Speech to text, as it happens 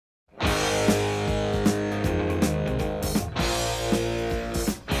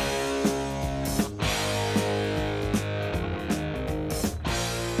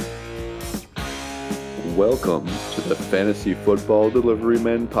Welcome to the Fantasy Football Delivery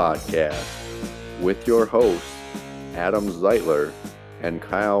Men podcast with your hosts, Adam Zeitler and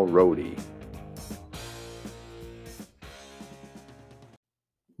Kyle Rohde.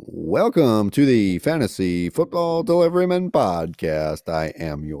 Welcome to the Fantasy Football Delivery Men podcast. I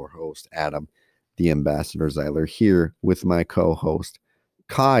am your host, Adam, the Ambassador Zeitler, here with my co-host,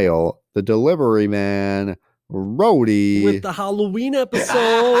 Kyle, the Delivery Man, Rohde. With the Halloween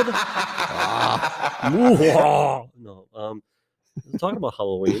episode. No, talking about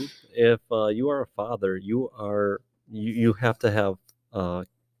Halloween. If you are a father, you have to have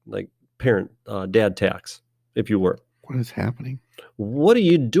dad tax. If you were, What is happening? What are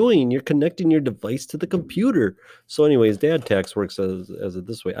you doing? You're connecting your device to the computer. So, anyways, dad tax works as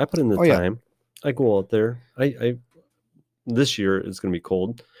this way. I put in the time. Yeah. I go out there. I this year it's gonna be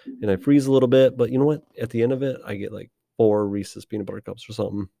cold, and I freeze a little bit. But you know what? At the end of it, I get like 4 Reese's peanut butter cups or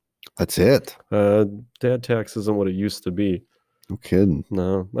something. That's it. Dad tax isn't what it used to be. No kidding.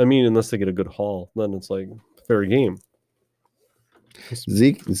 No, I mean, unless they get a good haul, then it's like fair game.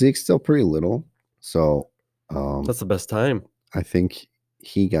 Zeke's still pretty little, so that's the best time. I think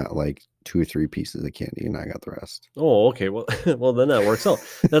he got like 2 or 3 pieces of candy, and I got the rest. Oh, okay. Well, well, then that works out.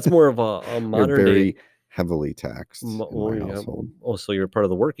 That's more of a modern very day. Heavily taxed in my household. Oh, so you're part of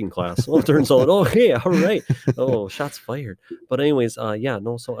the working class. Well, it turns out, okay, all right. Oh, shots fired. But anyways, so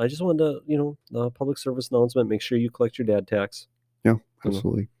I just wanted to, public service announcement, make sure you collect your dad tax. Yeah,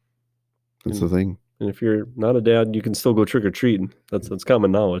 absolutely. That's the thing. And if you're not a dad, you can still go trick-or-treating. That's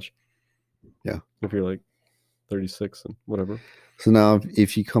common knowledge. Yeah. If you're like 36 and whatever. So now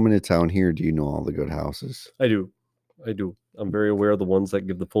if you come into town here, do you know all the good houses? I do. I'm very aware of the ones that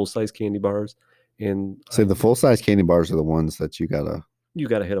give the full-size candy bars. And say the full size candy bars are the ones that you gotta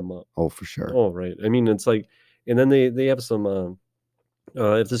hit them up. Oh, for sure. Oh, right. I mean, it's like, and then they have some.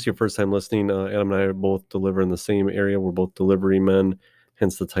 If this is your first time listening, Adam and I are both deliver in the same area. We're both delivery men,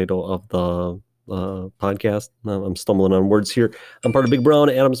 hence the title of the podcast. I'm stumbling on words here. I'm part of Big Brown.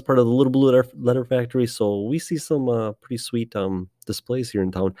 Adam's part of the Little Blue Letter Factory. So we see some pretty sweet displays here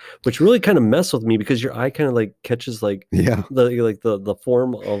in town, which really kind of mess with me because your eye kind of like catches the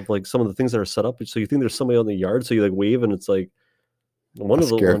form of like some of the things that are set up. So you think there's somebody on the yard, so you like wave, and it's like one of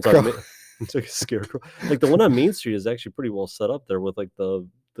the ones on it's like a scarecrow. Like the one on Main Street is actually pretty well set up there with like the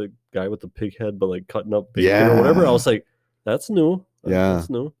guy with the pig head, but like cutting up bacon or whatever. I was like, that's new. Yeah, that's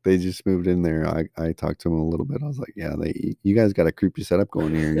new. They just moved in there. I talked to him a little bit. I was like, yeah, you guys got a creepy setup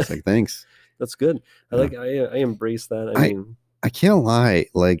going here. He's like, thanks. That's good. I embrace that. I can't lie.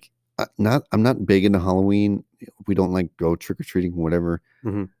 Like, I'm not big into Halloween. We don't like go trick or treating, whatever.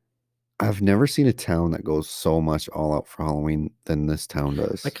 Mm-hmm. I've never seen a town that goes so much all out for Halloween than this town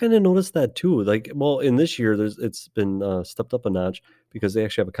does. I kind of noticed that too. Like, well, in this year, it's been stepped up a notch because they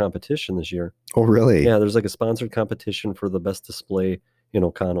actually have a competition this year. Oh, really? Yeah, there's like a sponsored competition for the best display in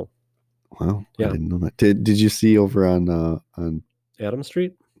O'Connell. Wow, yeah. I didn't know that. Did you see over on Adam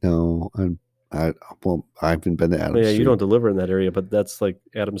Street? No, I haven't been to Adam Street. Yeah, you don't deliver in that area, but that's like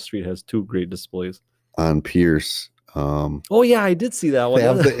Adam Street has 2 great displays. On Pierce. Oh yeah, I did see that one. They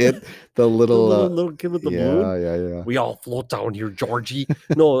have the little kid with the balloon. Yeah. We all float down here, Georgie.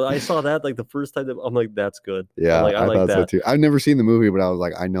 No, I saw that like the first time. I'm like, that's good. Yeah, I like thought that so too. I've never seen the movie, but I was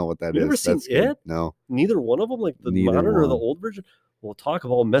like, I know what that is. Never seen it? No, neither one of them. Like the modern or the old version. Well, talk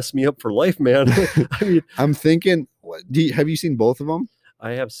about mess me up for life, man. I mean, I'm thinking. Have you seen both of them?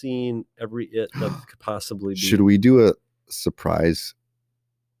 I have seen every It that could possibly be. Should we do a surprise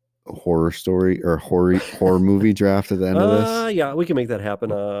horror story or horror movie draft at the end of this? Yeah, we can make that happen.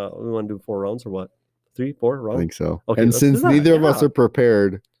 We want to do 4 rounds or what? 3, 4 rounds? I think so. Okay, and since neither of us are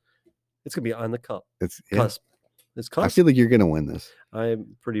prepared, it's gonna be on the cup. It's cusp. It's cusp. I feel like you're gonna win this.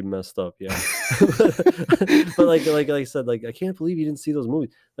 I'm pretty messed up, yeah. But like I said, like I can't believe you didn't see those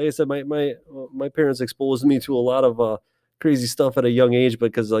movies. Like I said, my parents exposed me to a lot of crazy stuff at a young age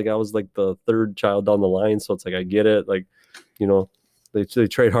because like I was like the 3rd child down the line, so it's like I get it. Like, they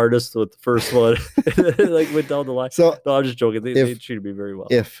tried hardest with the first one, like went down the line. So no, I'm just joking. They treated me very well.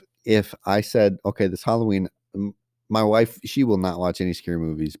 If I said, okay, this Halloween, my wife, she will not watch any scary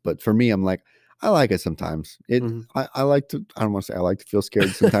movies, but for me, I'm like, I like it sometimes. I like to. I don't want to say I like to feel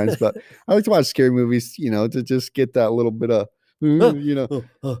scared sometimes, but I like to watch scary movies. To just get that little bit of,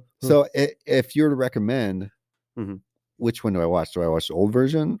 So if you were to recommend. Mm-hmm. Which one do I watch? Do I watch the old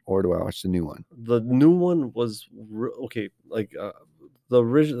version or do I watch the new one? The new one was okay. Like the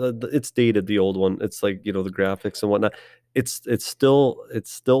original, it's dated. The old one, it's like the graphics and whatnot. It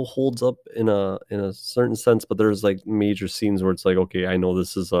still holds up in a certain sense, but there's like major scenes where it's like, okay, I know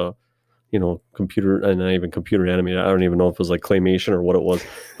this is a computer, and not even computer animated. I don't even know if it was like claymation or what it was.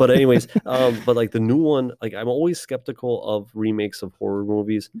 But anyways, but like the new one, like I'm always skeptical of remakes of horror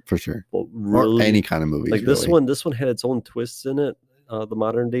movies. For sure. But Or really, any kind of movies. like this really. one had its own twists in it, the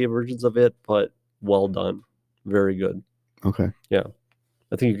modern day versions of it, but well done. Very good. Okay.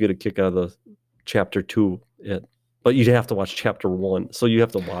 I think you get a kick out of the chapter 2 but you'd have to watch chapter 1, so you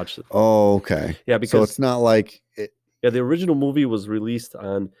have to watch it. Oh, okay. Yeah, So because it's not like it, the original movie was released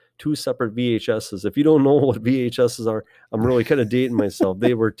on 2 separate VHSs. If you don't know what VHSs are, I'm really kind of dating myself.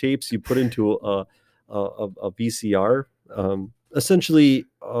 They were tapes you put into a VCR, essentially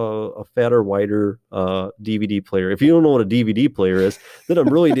a fatter, wider DVD player. If you don't know what a DVD player is, then I'm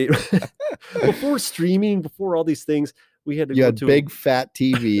really dating. Before streaming, before all these things, we had to you go had to big fat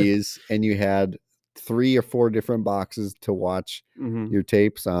TVs and you had 3 or 4 different boxes to watch Mhm. your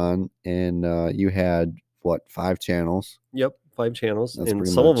tapes on, and you had what, 5 channels? Yep, 5 channels, That's and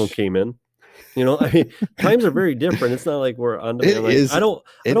pretty some of them much- came in. I mean, times are very different. It's not like we're on demand. It Like, is- I don't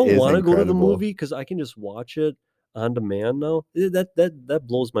it want is to go to the incredible. movie because I can just watch it on demand now. That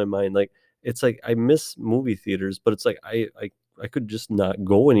blows my mind. Like, it's like I miss movie theaters, but it's like I could just not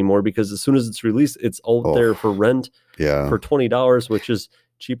go anymore because as soon as it's released, it's out there for rent Yeah. for $20, which is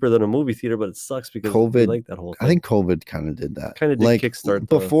cheaper than a movie theater, but it sucks because we COVID, like that whole thing. I think COVID kind of did that. Kinda did like kickstart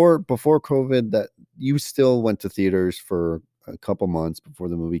the- before COVID, that you still went to theaters for a couple months before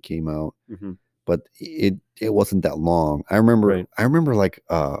the movie came out, Mhm. but it wasn't that long. I remember Right. like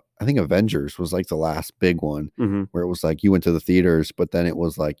I think Avengers was like the last big one Mhm. where it was like you went to the theaters, but then it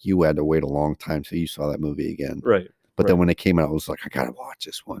was like you had to wait a long time till you saw that movie again. Right. But then right. when it came out, it was like, I gotta watch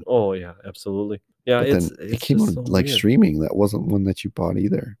this one. Oh yeah, absolutely. Yeah, But it's then it came just on so like weird. streaming. That wasn't one that you bought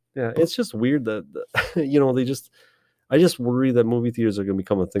either. Yeah, it's just weird that I just worry that movie theaters are going to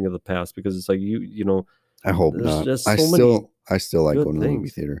become a thing of the past because it's like I hope There's not. just I so many still like good going to the movie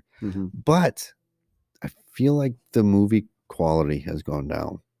things. theater, Mhm. but I feel like the movie quality has gone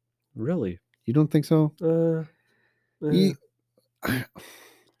down. Really. You don't think so? Eh.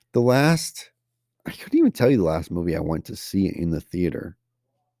 I couldn't even tell you the last movie I went to see in the theater.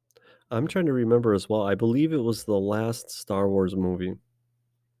 I'm trying to remember as well. I believe it was the last Star Wars movie.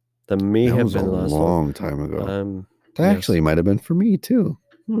 That may That have was a been the last long time ago. one. That yes. actually might have been for me too.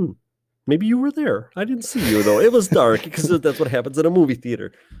 Maybe you were there. I didn't see you though. It was dark because that's what happens in a movie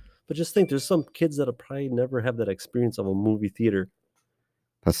theater. But just think, there's some kids that'll probably never have that experience of a movie theater.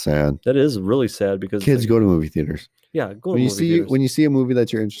 That's sad. That is really sad because Kids go to movie theaters. Yeah, go to When you movie see theaters. when you see a movie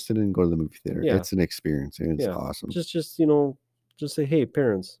that you're interested in, go to the movie theater. Yeah. It's an experience. And it's Yeah. awesome. Just say, hey,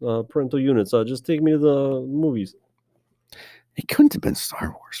 parents, parental units, just take me to the movies. It couldn't have been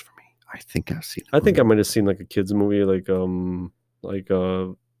Star Wars for me. I think I've seen it. I think I might have seen like a kids movie, like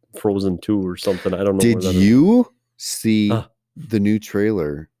Frozen 2 or something. I don't know. Did where that is. you see Uh. the new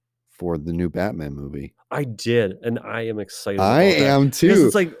trailer for the new Batman movie? I did, and I am excited. I about that. am Because too.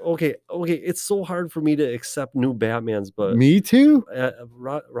 it's like, okay, it's so hard for me to accept new Batmans, but Me too.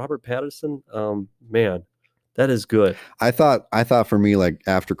 Robert Pattinson, man, that is good. I thought for me, like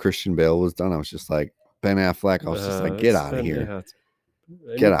after Christian Bale was done, I was just like, Ben Affleck. I was just like, get out of here.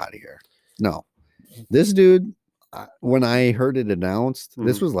 Get out of here. No, this dude. When I heard it announced,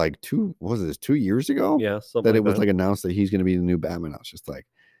 this was like 2 years ago. Yeah, that it was like announced that he's going to be the new Batman. I was just like,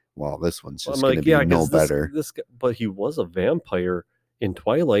 well, this one's just I'm going like, to be no better. This guy, but he was a vampire in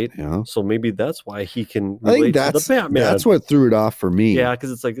Twilight, Yeah. so maybe that's why he can I think relate to that's the Batman. That's what threw it off for me. Yeah,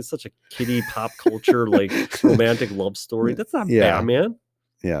 because it's such a kiddie pop culture like romantic love story. That's not Yeah. Batman.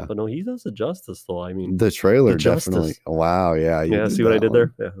 Yeah. But no, he does it justice though. I mean, The trailer The justice. definitely. Wow. Yeah. you yeah, did see what I that did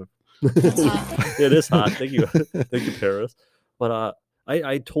one. there? Yeah. It is hot. Thank you. Thank you, Paris. But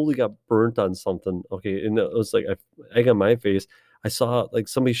I totally got burnt on something. Okay, and it was like I got my face. I saw like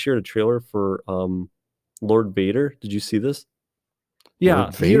somebody shared a trailer for Lord Vader. Did you see this? Yeah,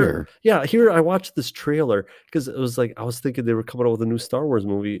 Lord Vader. Here I watched this trailer because it was like I was thinking they were coming out with a new Star Wars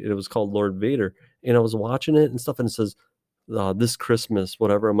movie. And it was called Lord Vader, and I was watching it and stuff, and it says this Christmas,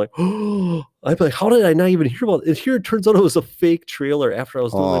 whatever. I'm like, oh, I'm like, how did I not even hear about it? And here it turns out it was a fake trailer. After I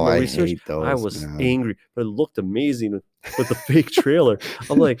was doing Oh, my I research, hate those. I was man. angry, but it looked amazing with the fake trailer.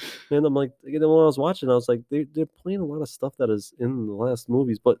 I'm like, man, when I was watching, I was like, they're playing a lot of stuff that is in the last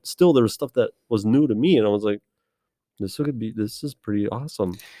movies, but still there was stuff that was new to me, and I was like, this is pretty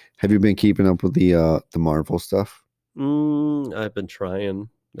awesome. Have you been keeping up with the Marvel stuff? I've been trying.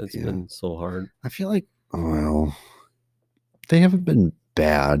 It's Yeah. been so hard. I feel like, well, they haven't been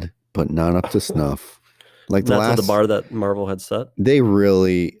bad, but not up to snuff. Like the That's last the bar that Marvel had set. They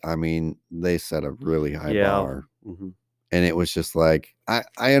really, I mean, they set a really high bar. Mhm. And it was just like,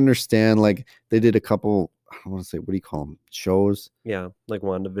 I understand, like they did a couple I don't want to say, what do you call them? Shows. Yeah, like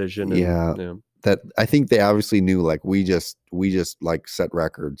WandaVision. Yeah. That I think they obviously knew, like, we just like set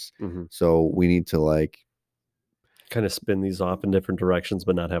records. So we need to like kind of spin these off in different directions,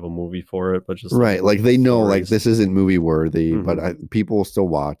 but not have a movie for it, but just right. Like they know like this isn't movie worthy, but people will still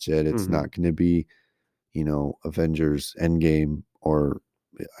watch it. It's not going to be, you know, Avengers Endgame or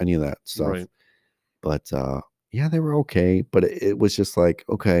any of that stuff. Right. But yeah, they were okay. But it was just like,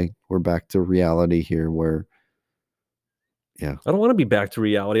 okay, we're back to reality here where, yeah. I don't want to be back to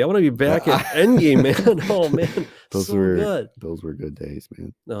reality. I want to be back at Endgame, man. Oh, man. Those were good days,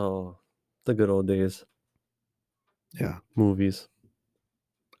 man. Oh, the good old days. Yeah. Movies.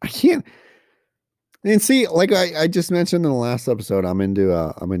 I can't. And see, like I just mentioned in the last episode, I'm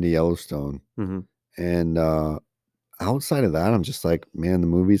into Yellowstone. And outside of that, I'm just like, man, the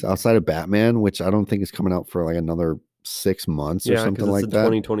movies outside of Batman, which I don't think is coming out for like another 6 months or something like that.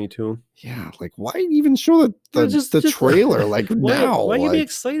 2022. Yeah, like why even show the trailer like now? Why you be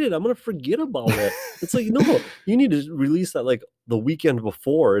excited? I'm gonna forget about it. It's like, no, you need to release that like the weekend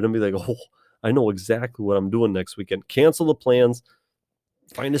before, and I'll be like, oh, I know exactly what I'm doing next weekend. Cancel the plans,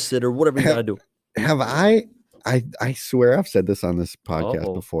 find a sitter, whatever you gotta do. Have I swear I've said this on this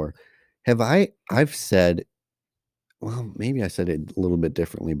podcast before. I've said, well, maybe I said it a little bit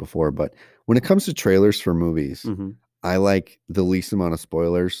differently before, but when it comes to trailers for movies, I like the least amount of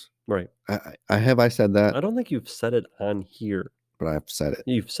spoilers. Right. I said that? I don't think you've said it on here. But I've said it.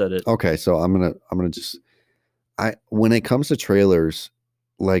 You've said it. Okay, so I'm gonna just when it comes to trailers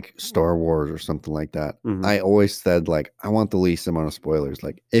like Star Wars or something like that, I always said like I want the least amount of spoilers.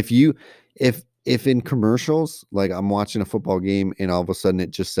 Like if in commercials, like I'm watching a football game and all of a sudden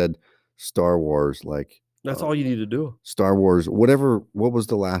it just said Star Wars, like that's all you need to do. Star Wars, whatever. What was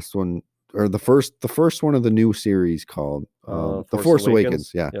the last one or the first one of the new series called? The Force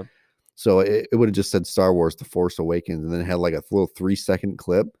Awakens. Yeah. Yep. So it would have just said Star Wars: The Force Awakens, and then it had like a little 3-second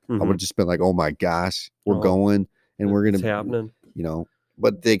clip. I would have just been like, "Oh my gosh, we're going, and we're gonna," it's happening. You know.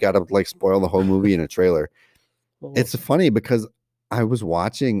 But they got to like spoil the whole movie in a trailer. It's funny because I was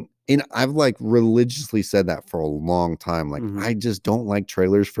watching, and I've like religiously said that for a long time. Like I just don't like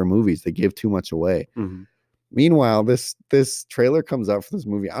trailers for movies; they give too much away. Meanwhile, this trailer comes out for this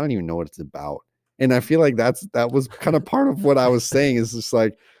movie. I don't even know what it's about, and I feel like that was kind of part of what I was saying. Is just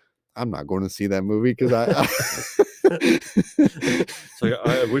like, I'm not going to see that movie because it's like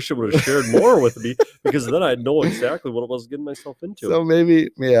I wish it would have shared more with me because then I'd know exactly what I was getting myself into. So maybe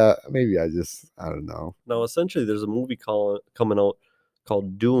I don't know. Now, essentially, there's a movie coming out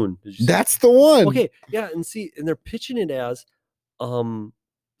called Dune. That's the one. Okay, yeah, and they're pitching it as,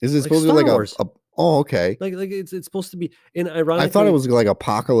 is it supposed to be like a oh, okay. Like it's supposed to be. And ironically, I thought it was like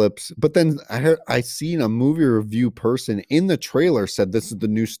apocalypse, but then I seen a movie review person in the trailer said this is the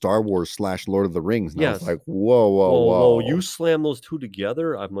new Star Wars / Lord of the Rings. And I was like, whoa! You slam those two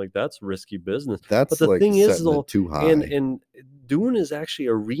together. I'm like, that's risky business. But the thing is, though, too high. And Dune is actually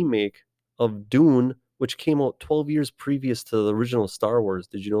a remake of Dune, which came out 12 years previous to the original Star Wars.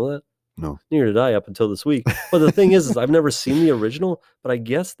 Did you know that? No. Neither did I up until this week. But the thing is I've never seen the original, but I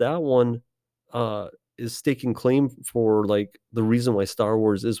guess that one is staking claim for like the reason why Star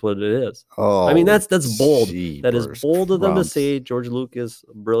Wars is what it is. Oh, I mean that's bold. That is bold of them to say. George Lucas,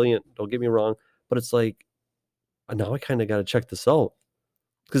 brilliant. Don't get me wrong, but it's like now I kind of got to check this out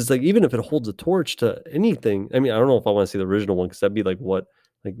because it's like even if it holds a torch to anything, I mean I don't know if I want to see the original one because that'd be like what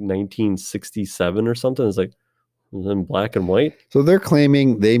 1967 or something. It's like in black and white. So they're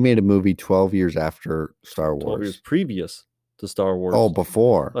claiming they made a movie 12 years after Star Wars. 12 years previous to Star Wars. Oh,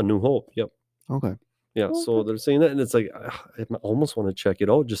 before A New Hope. Yep. Okay. Yeah. Okay. So they're saying that, and it's like I almost want to check it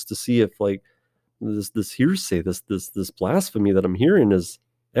out just to see if like this hearsay, this blasphemy that I'm hearing is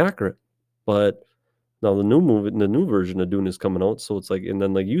accurate. But now the new version of Dune is coming out, so it's like, and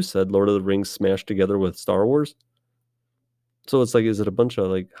then like you said, Lord of the Rings smashed together with Star Wars. So it's like, is it a bunch of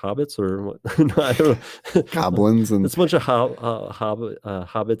like hobbits or what? No, I don't know. Goblins and it's a bunch of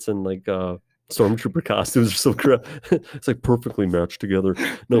hobbits and like stormtrooper costumes or some crap. It's like perfectly matched together.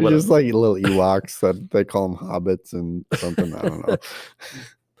 No, but just like little Ewoks that they call them hobbits and something. I don't know.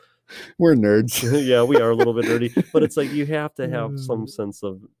 We're nerds. Yeah, we are a little bit nerdy, but it's like you have to have some sense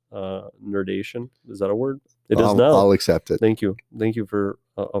of nerdation. Is that a word? It is now. I'll accept it. Thank you for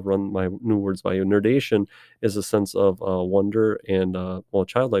I'll run my new words by you. Nerdation is a sense of wonder and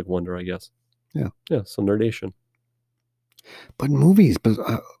childlike wonder, I guess. Yeah. So nerdation. But movies,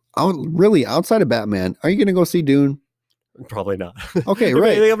 really outside of Batman, are you going to go see Dune? Probably not. Okay,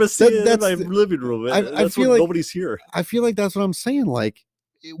 right. I'm going to see it in my living room. I feel like nobody's here. I feel like that's what I'm saying. Like,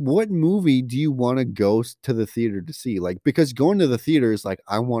 what movie do you want to go to the theater to see? Like, because going to the theater is like,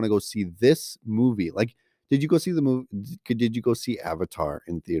 I want to go see this movie. Like, Did you go see the movie? Did you go see Avatar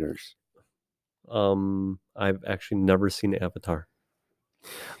in theaters? I've actually never seen Avatar.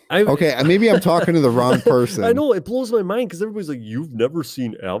 Okay, maybe I'm talking to the wrong person. I know, it blows my mind because everybody's like, "You've never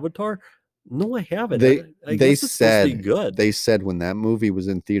seen Avatar?" No, I haven't. I They guess it's supposed to be said good. they said when that movie was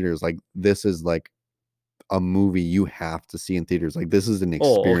in theaters, like this is like a movie you have to see in theaters. Like this is an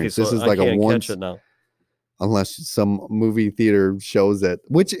experience. So this is I like a can't once. catch it now. Unless some movie theater shows it,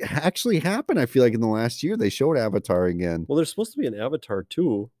 which actually happened. I feel like in the last year they showed Avatar again. Well, there's supposed to be an Avatar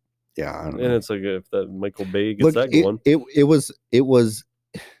 2. Yeah, I don't and know. It's like if that Michael Bay gets that going.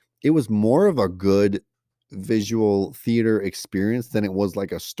 It was more of a good visual theater experience than it was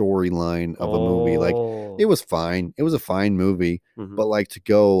like a storyline of a movie. Like it was fine. It was a fine movie, but like to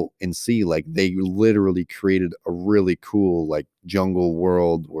go and see, like they literally created a really cool like jungle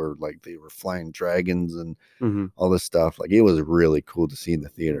world where like they were flying dragons and all this stuff. Like it was really cool to see in the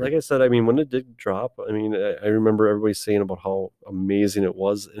theater. Like I said, I mean, when it did drop, I mean, I remember everybody saying about how amazing it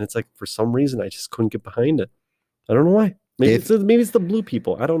was, and it's like for some reason I just couldn't get behind it. I don't know why. Maybe it's the blue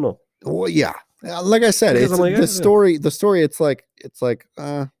people. I don't know. Well, yeah. Like I said, Because it's I'm like, the story. The story, it's like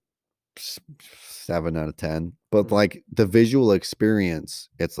 7 out of 10. But like the visual experience,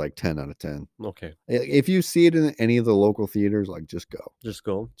 it's like 10 out of 10. Okay. If you see it in any of the local theaters, like just go. Just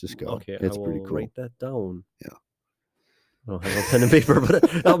go. Okay, it's pretty cool. Write that down. Yeah. I don't have a pen and paper,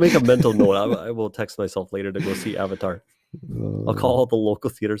 but I'll make a mental note. I will text myself later to go see Avatar. I'll call all the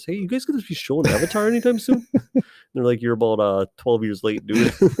local theaters. Hey, you guys going to be showing Avatar anytime soon? They're like, you're about 12 years late,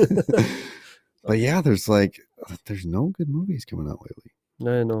 dude. But yeah, there's no good movies coming out lately.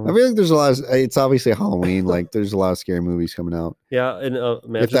 I know. I feel like there's a lot of, it's obviously Halloween. Like there's a lot of scary movies coming out. Yeah, and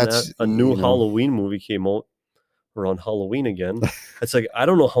imagine that a new Halloween movie came out around Halloween again. It's like, I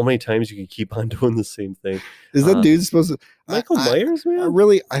don't know how many times you can keep on doing the same thing. Is that dude supposed to? Michael Myers,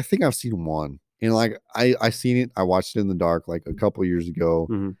 man? I think I've seen one. And like I seen it, I watched it in the dark like a couple years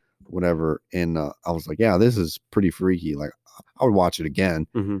ago, whatever. And I was like, yeah, this is pretty freaky. Like I would watch it again,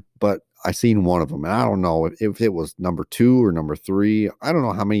 but I seen one of them, and I don't know if it was number 2 or number 3. I don't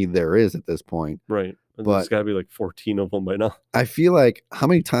know how many there is at this point. Right. But there's got to be like 14 of them by now. I feel like how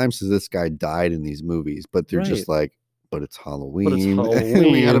many times has this guy died in these movies? But they're just like, but it's Halloween.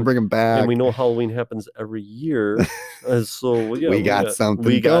 We got to bring him back. And we know Halloween happens every year. So yeah, we got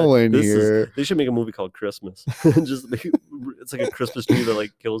something going here. They should make a movie called Christmas. It's like a Christmas tree that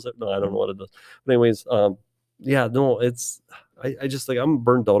like kills it. No, I don't know what it does. But anyways, yeah, no, it's I just like I'm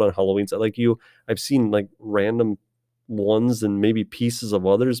burnt out on Halloween. So like you, I've seen like random ones and maybe pieces of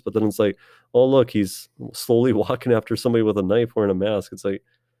others, but then it's like, oh look, he's slowly walking after somebody with a knife wearing a mask. It's like,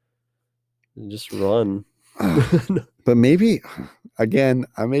 just run. But maybe again,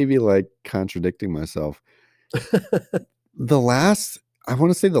 I may be like contradicting myself. I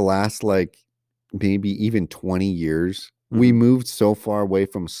want to say the last like maybe even 20 years, we moved so far away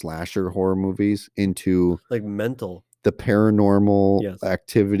from slasher horror movies into like mental, the paranormal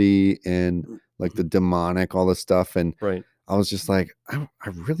activity and like the demonic, all this stuff. And I was just like, I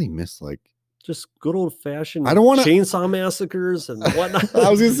really miss like just good old fashioned chainsaw massacres and whatnot. I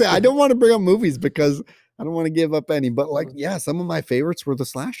was gonna say I don't want to bring up movies because I don't want to give up any, but like some of my favorites were the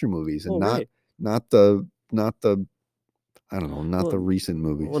slasher movies and not the I don't know, not the recent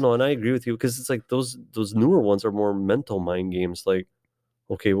movies. Well, no, and I agree with you because it's like those newer ones are more mental mind games. Like,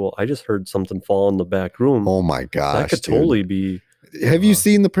 okay, well, I just heard something fall in the back room. Oh my gosh, that could totally be. Have you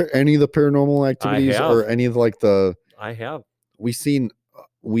seen any of the Paranormal Activities or any of like the? I have.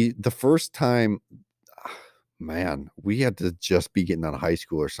 The first time, man, we had to just be getting out of high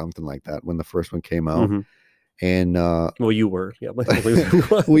school or something like that when the first one came out. And well, you were, yeah.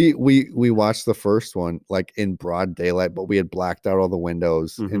 we watched the first one like in broad daylight, but we had blacked out all the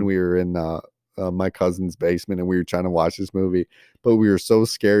windows, and we were in my cousin's basement, and we were trying to watch this movie, but we were so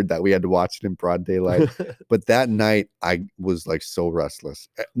scared that we had to watch it in broad daylight. But that night, I was like so restless.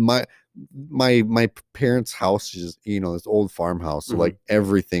 My parents' house is, this old farmhouse, so like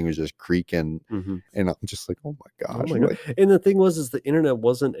everything was just creaking, and I'm just like, oh my gosh. Oh my God. And the thing was the internet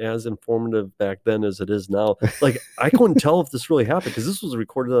wasn't as informative back then as it is now. Like I couldn't tell if this really happened because this was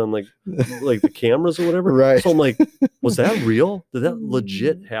recorded on like the cameras or whatever. Right. So I'm like, was that real? Did that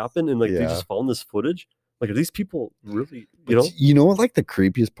legit happen? And like they just found this footage? Like, are these people really, You know what, like the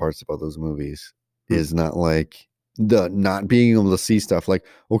creepiest parts about those movies is not like the not being able to see stuff like,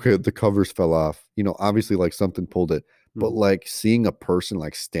 okay, the covers fell off, obviously like something pulled it, but like seeing a person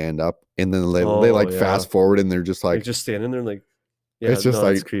like stand up and then they like fast forward and they're just like just standing there like, it's just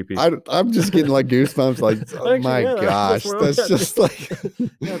like it's creepy. I'm just getting like goosebumps. Like, oh my gosh, that's just like,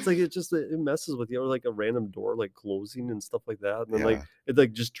 it's like it messes with you, or like a random door like closing and stuff like that, and then like it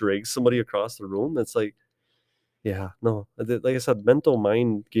like just drags somebody across the room. It's like, Yeah, no, like I said, mental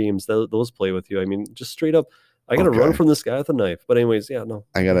mind games, those play with you. I mean, just straight up, I gotta run Okay. from this guy with a knife. But anyways, yeah, no,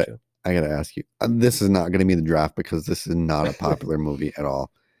 I got gotta you. I gotta ask you. This is not gonna be the draft because this is not a popular movie at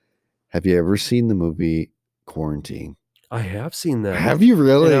all. Have you ever seen the movie Quarantine? I have seen that. Have you And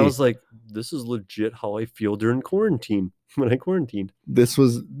really? I was like, this is legit how I feel during quarantine when I quarantined. This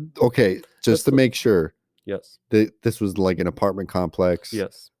was okay. Just to make sure, Yes. this was like an apartment complex.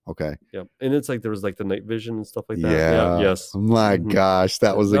 Yes. Okay. Yep. And it's like there was like the night vision and stuff like that. Yeah. Yes. My Mhm. gosh,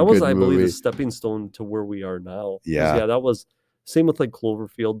 that was a That was, good I believe, movie. the stepping stone to where we are now. 'Cause, Yeah. Yeah, that was same with like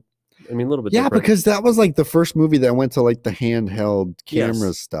Cloverfield. I mean, a little bit Yeah, different. because that was like the first movie that went to like the handheld camera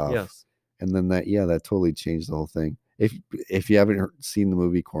Yes. stuff. Yes. And then that totally changed the whole thing. If you haven't seen the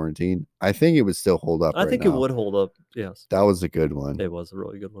movie Quarantine, I think it would still hold up. I think it would hold up. Yes. That was a good one. It was a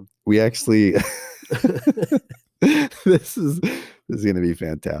really good one. We actually this is gonna be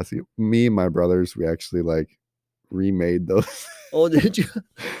fantastic. Me and my brothers, we actually like remade those. Oh, did you?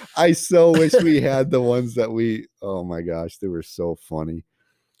 I so wish we had the ones that oh my gosh, they were so funny.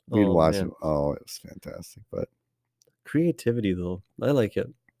 We'd watch them. Oh, it was fantastic. But creativity though, I like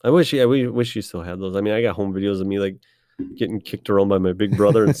it. I wish you still had those. I mean, I got home videos of me like getting kicked around by my big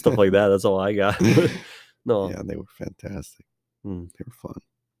brother and stuff like that. That's all I got. No. Yeah, they were fantastic. They were fun.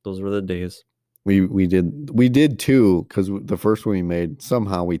 Those were the days. We did too, because the first one we made,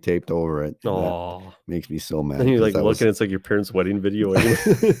 somehow we taped over it. Oh, makes me so mad. And you like looking, it's like your parents' wedding video.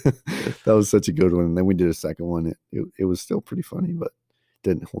 That was such a good one. And then we did a second one. It was still pretty funny, but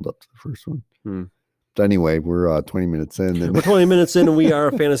didn't hold up to the first one. But anyway, we're 20 minutes in. And we're 20 minutes in, and we are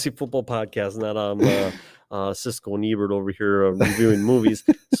a fantasy football podcast, not Cisco and Ebert over here reviewing movies.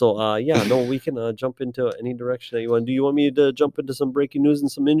 So, we can jump into any direction that you want. Do you want me to jump into some breaking news and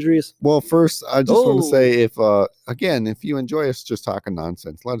some injuries? Well, first, I just want to say, if you enjoy us just talking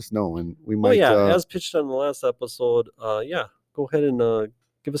nonsense, let us know, and we might. As pitched on the last episode, go ahead and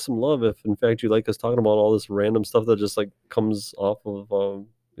give us some love if, in fact, you like us talking about all this random stuff that just like comes off of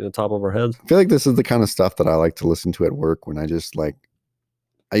the top of our heads. I feel like this is the kind of stuff that I like to listen to at work when I just like.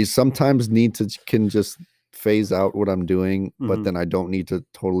 I sometimes can just phase out what I'm doing, but then I don't need to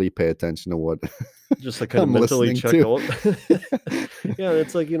totally pay attention to what just like kind of mentally check out. Yeah,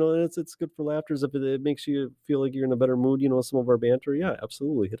 it's like, it's good for laughters if it makes you feel like you're in a better mood, some of our banter. Yeah,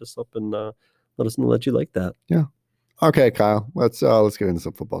 absolutely. Hit us up and let us know that you like that. Yeah. Okay, Kyle. Let's get into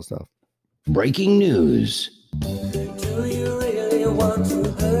some football stuff. Breaking news. Do you really want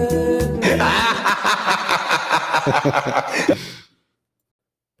to hurt me?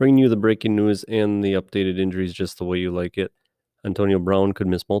 Bringing you the breaking news and the updated injuries just the way you like it. Antonio Brown could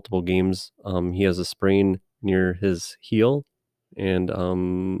miss multiple games. He has a sprain near his heel, and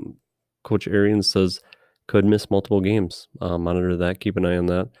Coach Arians says could miss multiple games. Monitor that. Keep an eye on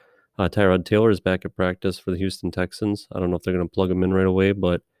that. Tyrod Taylor is back at practice for the Houston Texans. I don't know if they're going to plug him in right away,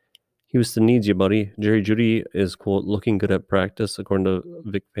 but Houston needs you, buddy. Jerry Jeudy is, quote, looking good at practice, according to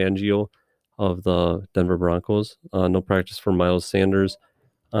Vic Fangio of the Denver Broncos. No practice for Miles Sanders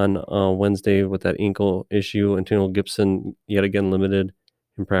on Wednesday with that ankle issue. Antonio Gibson, yet again, limited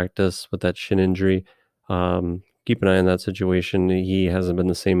in practice with that shin injury. Keep an eye on that situation. He hasn't been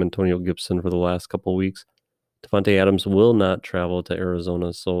the same Antonio Gibson for the last couple of weeks. Devontae Adams will not travel to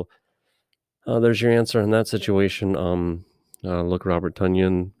Arizona. So there's your answer on that situation. Look, Robert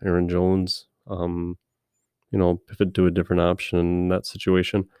Tonyan, Aaron Jones, pivot to a different option in that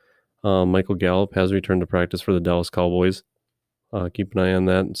situation. Michael Gallup has returned to practice for the Dallas Cowboys. Keep an eye on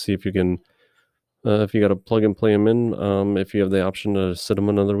that and see if you can, if you got to plug and play him in, if you have the option to sit him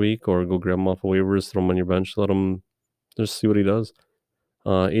another week or go grab him off of waivers, throw him on your bench, let him just see what he does.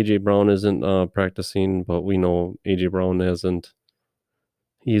 A.J. Brown isn't practicing, but we know A.J. Brown hasn't.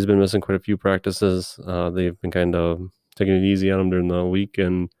 He's been missing quite a few practices. They've been kind of taking it easy on him during the week,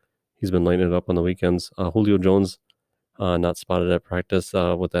 and he's been lighting it up on the weekends. Julio Jones, not spotted at practice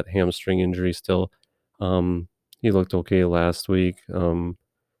with that hamstring injury still. He looked okay last week.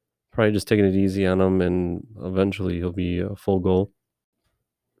 Probably just taking it easy on him, and eventually he'll be a full go.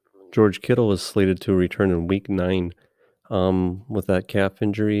 George Kittle is slated to return in Week 9 with that calf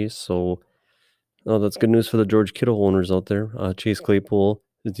injury. So that's good news for the George Kittle owners out there. Chase Claypool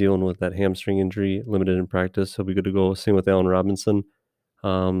is dealing with that hamstring injury, limited in practice. He'll be good to go. Same with Allen Robinson,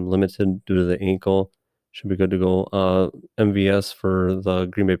 limited due to the ankle. Should be good to go. MVS for the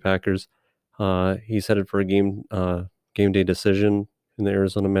Green Bay Packers. He's headed for a game day decision in the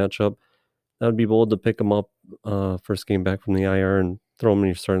Arizona matchup. That would be bold to pick him up first game back from the IR and throw him in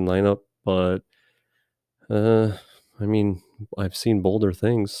your starting lineup. But, I've seen bolder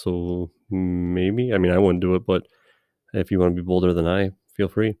things, so maybe. I wouldn't do it, but if you want to be bolder than I, feel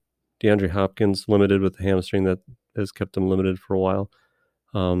free. DeAndre Hopkins limited with the hamstring that has kept him limited for a while.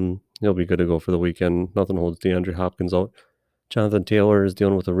 He'll be good to go for the weekend. Nothing holds DeAndre Hopkins out. Jonathan Taylor is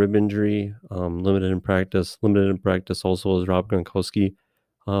dealing with a rib injury, limited in practice. Limited in practice also is Rob Gronkowski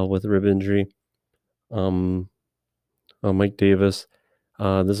with a rib injury. Mike Davis.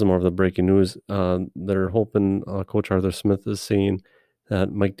 This is more of the breaking news. They're hoping Coach Arthur Smith is saying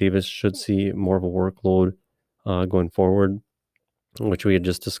that Mike Davis should see more of a workload going forward, which we had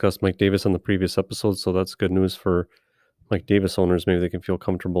just discussed Mike Davis on the previous episode. So that's good news for Mike Davis owners. Maybe they can feel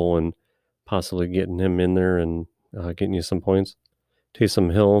comfortable and possibly getting him in there and getting you some points.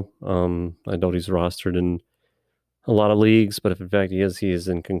 Taysom Hill, I doubt he's rostered in a lot of leagues, but if in fact he is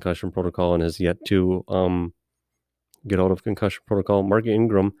in concussion protocol and has yet to get out of concussion protocol. Mark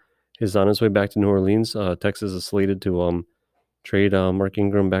Ingram is on his way back to New Orleans. Texas is slated to trade Mark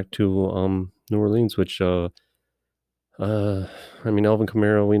Ingram back to New Orleans, which, Alvin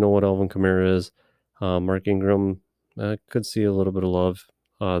Kamara, we know what Alvin Kamara is. Mark Ingram could see a little bit of love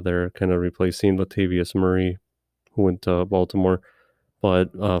there, kind of replacing Latavius Murray, who went to Baltimore.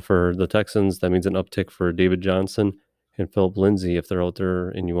 But for the Texans, that means an uptick for David Johnson and Philip Lindsay if they're out there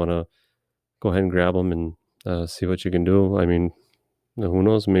and you want to go ahead and grab them and see what you can do. I mean, who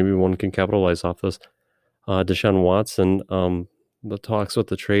knows? Maybe one can capitalize off this. Deshaun Watson, the talks with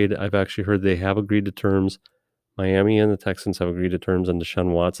the trade, I've actually heard they have agreed to terms. Miami and the Texans have agreed to terms on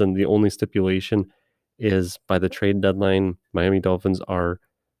Deshaun Watson. The only stipulation is by the trade deadline, Miami Dolphins are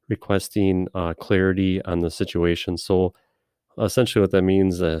requesting clarity on the situation. So essentially what that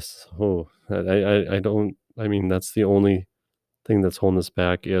means is, that's the only thing that's holding this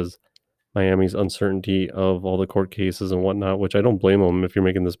back is Miami's uncertainty of all the court cases and whatnot, which I don't blame them if you're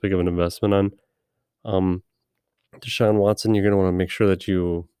making this big of an investment on. Deshaun Watson, you're going to want to make sure that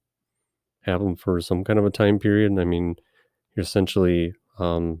you have him for some kind of a time period. I mean, you're essentially,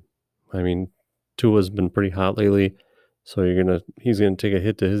 Tua's been pretty hot lately, so he's going to take a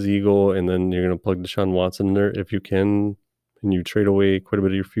hit to his ego, and then you're going to plug Deshaun Watson in there if you can, and you trade away quite a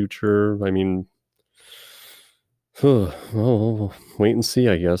bit of your future. I mean, well, wait and see,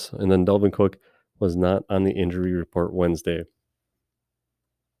 I guess. And then Dalvin Cook was not on the injury report Wednesday.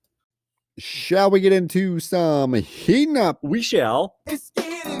 Shall we get into some heating up? We shall. It's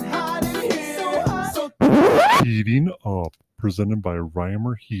getting hot in here. So hot. Heating Up, presented by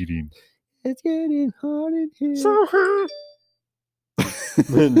Reimer Heating. It's getting hot in here. So hot.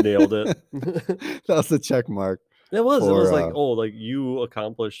 Nailed it. That was a check mark. It was. It was For, like you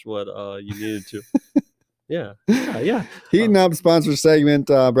accomplished what you needed to. Yeah. Heating up sponsor segment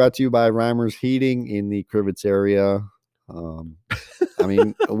brought to you by Reimer's Heating in the Crivets area.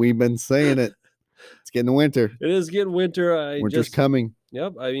 We've been saying it. It's getting winter. It is getting winter. Winter's coming.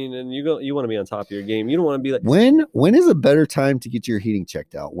 Yep. I mean, and you want to be on top of your game. You don't want to be like, when is a better time to get your heating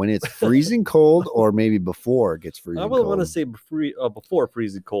checked out? When it's freezing cold, or maybe before it gets freezing I cold? would want to say before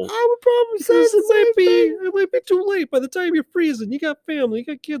freezing cold. I would probably say it might be too late by the time you're freezing. You got family, you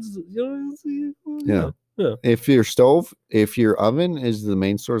got kids. Yeah. If your oven is the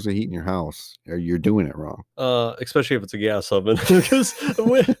main source of heat in your house, or you're doing it wrong. Especially if it's a gas oven. Because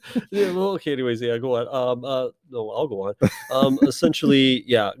anyways, yeah, go on. No, I'll go on. Essentially,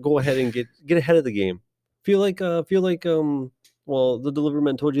 yeah, go ahead and get ahead of the game. Feel like well, the delivery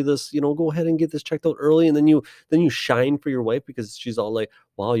man told you this, go ahead and get this checked out early, and then you shine for your wife because she's all like,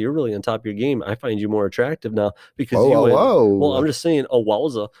 wow, you're really on top of your game. I find you more attractive now because whoa. Well, I'm just saying, oh,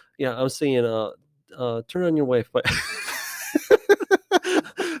 wowza. Yeah, I'm saying turn on your wife by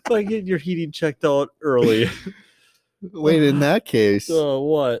getting your heating checked out early. Wait, in that case.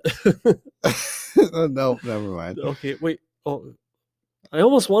 What? No, never mind. Okay, wait. Oh, I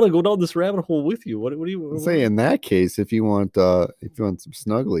almost want to go down this rabbit hole with you. What do you say? In that case, if you want some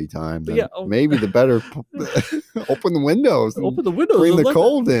snuggly time, then maybe the better open the windows. Open the windows. Bring the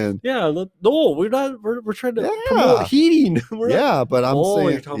cold in. Yeah. No, we're not. We're trying to promote heating. But I'm saying.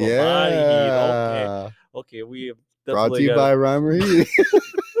 You're talking about body heat. Okay. We have brought to you by Reimer Heating.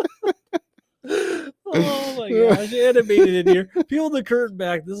 Oh my gosh, animated in here. Peel the curtain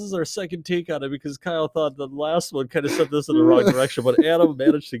back. This is our second take on it because Kyle thought the last one kind of sent this in the wrong direction, but Adam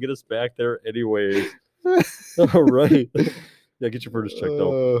managed to get us back there anyway. All right. Yeah, get your furnace checked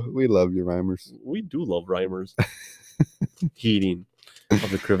out. We love you, Reimers. We do love Reimers. Heating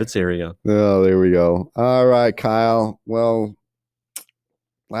of the Crivets area. Oh, there we go. All right, Kyle. Well,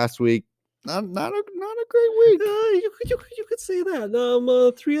 last week, not a great week. You could say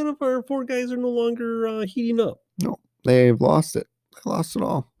that. 3 out of our 4 guys are no longer heating up. No, they've lost it. They lost it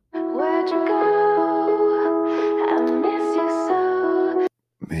all. Where'd you go? I miss you so.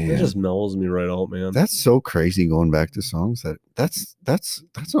 Man, That just mellows me right out, man. that's so crazy going back to songs that's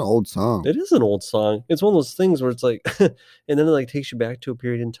an old song. It is an old song. It's one of those things where it's like, and then it like takes you back to a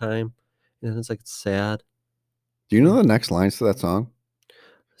period in time, and then it's like it's sad. Do you know the next lines to that song?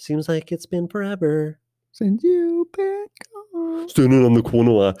 Seems like it's been forever. Since you been gone. Standing on the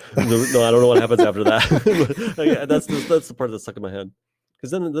corner. No, I don't know what happens after that. Like, that's the part that's stuck in my head.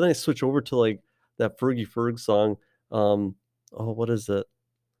 Because then I switch over to like that Fergie Ferg song. What is it?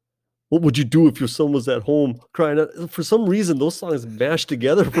 What would you do if your son was at home crying out? For some reason, those songs mash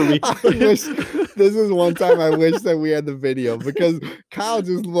together for me. This is one time I wish that we had the video because Kyle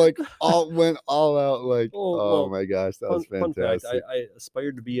just like went all out like, oh my gosh, that was Fun fact, fantastic. I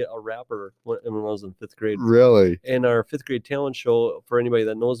aspired to be a rapper when I was in 5th grade. Really? In our 5th grade talent show, for anybody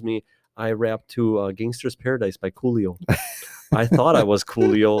that knows me, I rapped to Gangster's Paradise by Coolio. I thought I was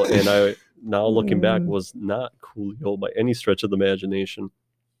Coolio, and I now looking back was not Coolio by any stretch of the imagination.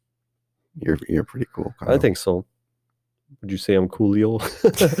 You're pretty cool, Kyle. I think so. Would you say I'm Coolio?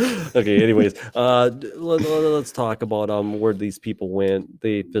 Okay, anyways, let's talk about where these people went.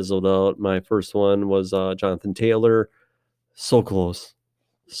 They fizzled out. My first one was Jonathan Taylor. So close.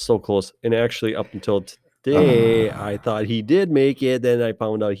 And actually, up until today, I thought he did make it. Then I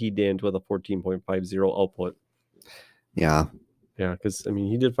found out he didn't with a 14.50 output. Yeah. Yeah, because I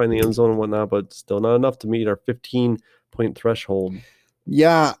mean, he did find the end zone and whatnot, but still not enough to meet our 15-point threshold.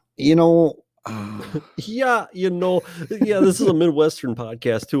 Yeah. You know, Yeah, this is a Midwestern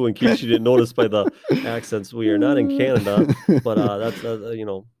podcast too, in case you didn't notice by the accents. We are not in Canada, but that's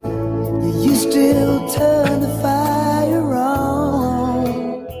You still turn the fire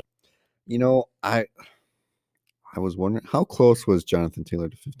on. you know, I was wondering how close was Jonathan Taylor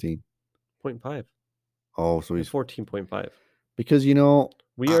to 15? 0.5. Oh, so he's 14.5. because We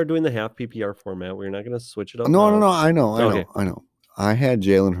are doing the half PPR format. We're not going to switch it up. no, now. I know. Okay. I had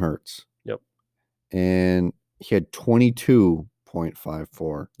Jalen Hurts. Yep. And he had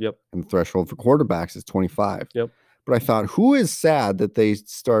 22.54. Yep. And the threshold for quarterbacks is 25. Yep. But I thought, who is sad that they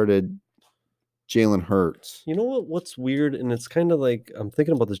started Jalen Hurts? You know what's weird? And it's kind of like, I'm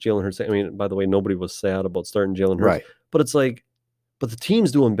thinking about this Jalen Hurts. I mean, by the way, nobody was sad about starting Jalen Hurts. Right. But it's like, but the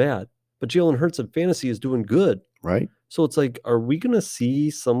team's doing bad. But Jalen Hurts in fantasy is doing good. Right. So it's like, are we going to see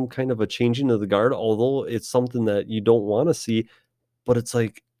some kind of a changing of the guard? Although it's something that you don't want to see, but it's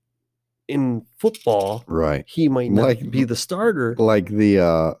like in football, Right. he might not be the starter.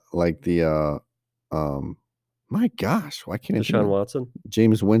 My gosh, why can't I Deshaun Watson,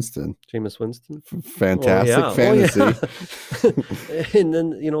 Jameis Winston. Jameis Winston. Fantastic fantasy. And then,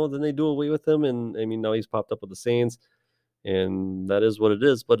 then they do away with him. And I mean, now he's popped up with the Saints, and that is what it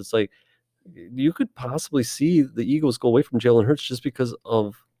is. But it's like, you could possibly see the Eagles go away from Jalen Hurts just because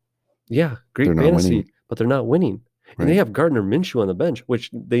of, great They're not fantasy, winning. but they're not winning. And they Right. have Gardner Minshew on the bench, which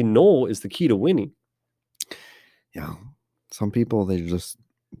they know is the key to winning. Yeah. Some people, they're just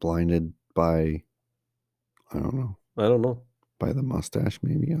blinded by, I don't know, by the mustache,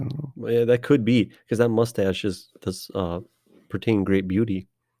 maybe. I don't know. Yeah, that could be because that mustache does pertain great beauty.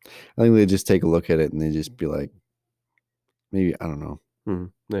 I think they just take a look at it and they just be like, maybe, I don't know.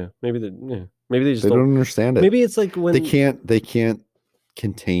 Yeah, maybe they just They don't. don't understand it. Maybe it's like when they can't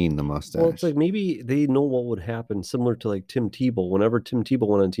contain the mustache. Well, it's like maybe they know what would happen, similar to like Tim Tebow. Whenever Tim Tebow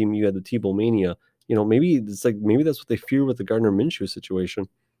went on team, you had the Tebow mania. Maybe it's like maybe that's what they fear with the Gardner Minshew situation.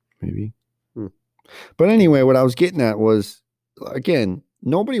 Maybe. But anyway, what I was getting at was, again,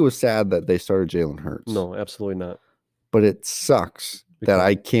 nobody was sad that they started Jalen Hurts. No, absolutely not. But it sucks that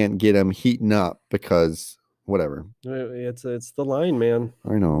I can't get him heating up because whatever. It's the line, man.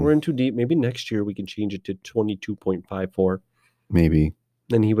 I know. We're in too deep. Maybe next year we can change it to 22.54. Maybe.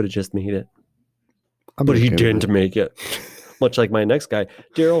 Then he would have just made it. I'm But he okay with didn't it. make it. Much like my next guy,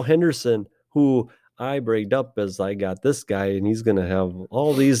 Daryl Henderson, who I bragged up as I got this guy, and he's going to have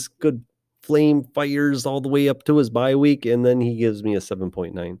all these good flame fires all the way up to his bye week, and then he gives me a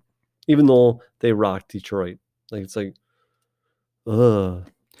 7.9, even though they rocked Detroit. Like it's like, ugh.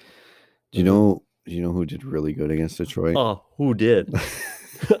 Do you know who did really good against Detroit? Oh, who did?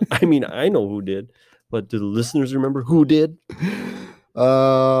 I mean, I know who did, but do the listeners remember who did?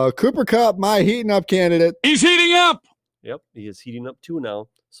 Cooper Kupp, my heating up candidate. He's heating up. Yep, he is heating up too now.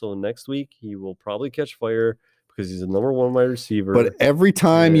 So next week he will probably catch fire because he's the number one wide receiver. But every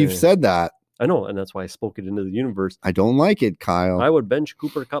time you've Yeah. said that, I know, and that's why I spoke it into the universe. I don't like it, Kyle. I would bench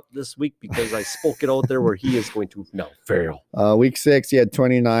Cooper Kupp this week because I spoke it out there where he is going to now fail. Week 6, he had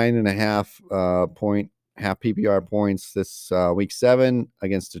 29.5 point half PPR points. This week 7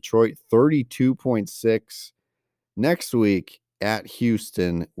 against Detroit, 32.6. Next week at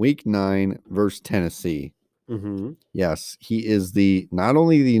Houston, week 9 versus Tennessee, Mm-hmm. Yes, he is not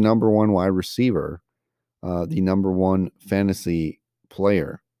only the number one wide receiver, the number one fantasy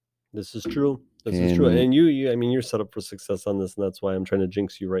player. This is true. This is true. And I mean, you're set up for success on this, and that's why I'm trying to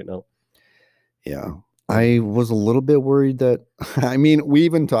jinx you right now. Yeah. I was a little bit worried that, I mean, we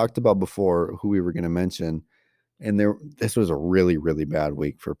even talked about before who we were going to mention, and this was a really, really bad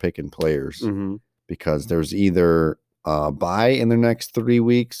week for picking players because there's either a bye in the next 3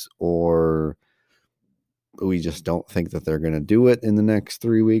 weeks, or we just don't think that they're going to do it in the next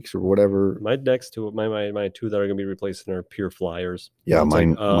 3 weeks or whatever. My next two, my two that are going to be replacing are pure flyers. Yeah,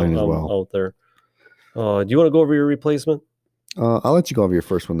 mine as well. Out there. Do you want to go over your replacement? I'll let you go over your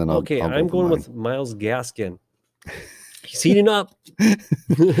first one, then I'm going with Myles Gaskin. He's heating up.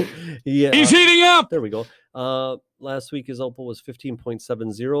 Yeah, He's heating up. There we go. Last week his output was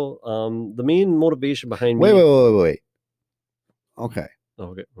 15.70. The main motivation behind me. Wait. Okay.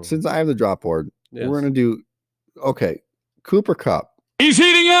 Okay. Since I have the drop board, Yes. we're gonna do. Okay, Cooper Kupp. He's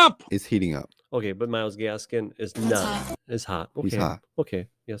heating up. Is heating up. Okay, but Myles Gaskin is not. Is hot. Okay. He's hot. Okay.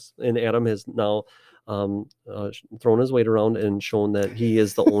 Yes. And Adam has now thrown his weight around and shown that he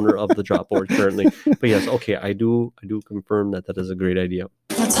is the owner of the drop board currently. But yes, okay, I do confirm that is a great idea.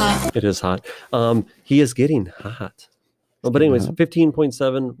 That's hot. It is hot. He is getting hot. But anyways,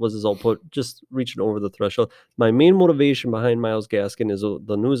 15.7 was his output, just reaching over the threshold. My main motivation behind Myles Gaskin is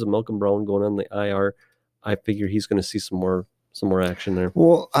the news of Malcolm Brown going on the IR. I figure he's going to see some more action there.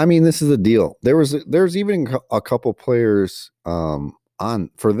 Well, I mean, this is a deal. There's even a couple players on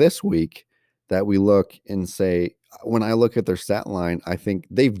for this week that we look and say, when I look at their stat line, I think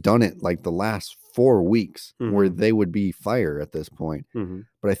they've done it like the last 4 weeks where they would be fire at this point.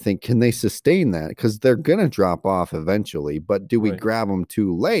 But I think, can they sustain that? Because they're going to drop off eventually, but do we grab them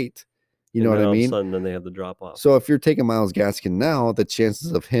too late? You know what I mean? All of a sudden, then they have the drop off. So if you're taking Myles Gaskin now, the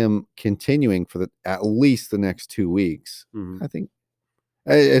chances of him continuing for at least the next 2 weeks, I think,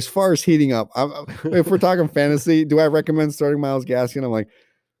 as far as heating up, if we're talking fantasy, do I recommend starting Myles Gaskin? I'm like,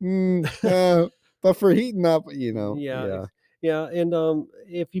 but for heating up, Yeah, and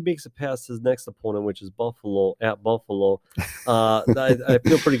if he makes it past his next opponent, which is Buffalo, I feel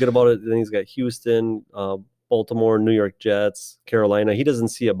pretty good about it. Then he's got Houston, Baltimore, New York Jets, Carolina. He doesn't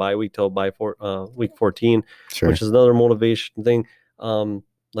see a bye week till week 14, which is another motivation thing.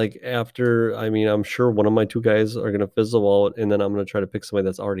 Like after, I mean, I'm sure one of my two guys are going to fizzle out, and then I'm going to try to pick somebody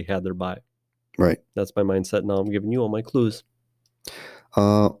that's already had their bye. Right. That's my mindset now. I'm giving you all my clues.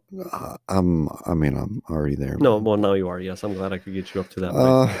 I'm already there. No, well, now you are. Yes, I'm glad I could get you up to that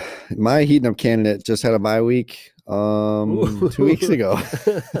point. My heating up candidate just had a bye week 2 weeks ago.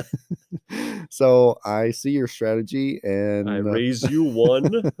 So I see your strategy, and I raise you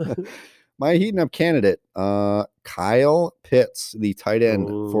one. My heating up candidate, Kyle Pitts, the tight end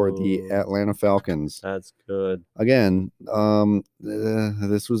for the Atlanta Falcons. That's good. Again,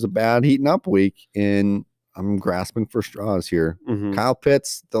 this was a bad heating up week, and I'm grasping for straws here. Kyle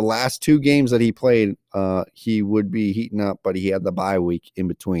Pitts, the last 2 games that he played, he would be heating up, but he had the bye week in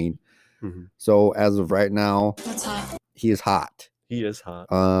between. So as of right now, he is hot. He is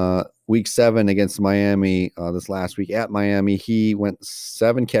hot. Week 7 against Miami, this last week at Miami, he went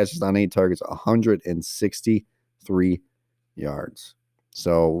 7 catches on 8 targets, 163 yards.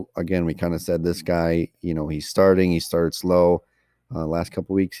 So again, we kind of said this guy, he started slow. Last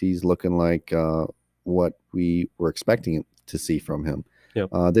couple weeks, he's looking like what we were expecting to see from him.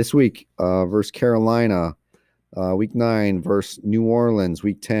 This week versus Carolina, week 9 versus New Orleans,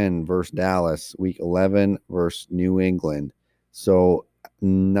 week 10 versus Dallas, week 11 versus New England. So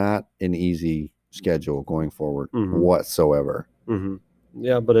not an easy schedule going forward whatsoever.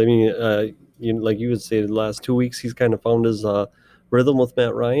 Yeah, but I mean, like you would say, the last 2 weeks he's kind of found his rhythm with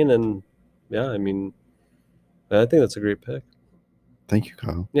Matt Ryan, and yeah, I mean, I think that's a great pick. Thank you,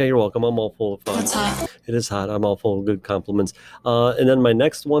 Kyle. Yeah, you're welcome. I'm all full of fun. It's hot. It is hot. I'm all full of good compliments. And then my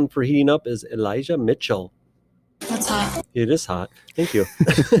next one for heating up is Elijah Mitchell. That's hot. It is hot. Thank you.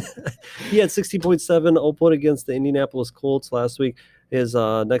 He had 60.7 output against the Indianapolis Colts last week. His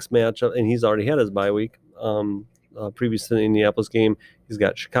next matchup, and he's already had his bye week. Previous to the Indianapolis game, he's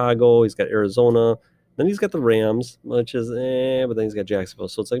got Chicago, he's got Arizona, then he's got the Rams, which is but then he's got Jacksonville.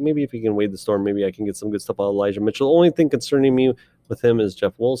 So it's like, maybe if he can wade the storm, maybe I can get some good stuff out of Elijah Mitchell. The only thing concerning me with him is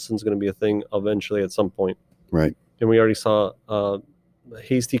Jeff Wilson's going to be a thing eventually at some point. Right. And we already saw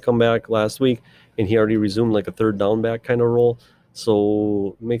Hasty come back last week, and he already resumed like a third down back kind of role.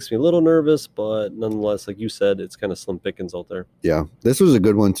 So it makes me a little nervous, but nonetheless, like you said, it's kind of slim pickings out there. Yeah, this was a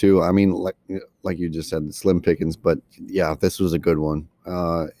good one too. I mean, like you just said, slim pickings, but yeah, this was a good one.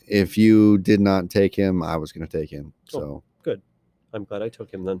 If you did not take him, I was going to take him. So good. I'm glad I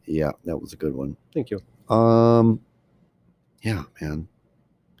took him then. Yeah, that was a good one. Thank you. Yeah, man.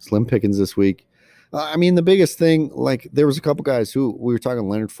 Slim pickings this week. I mean, the biggest thing, like, there was a couple guys who we were talking.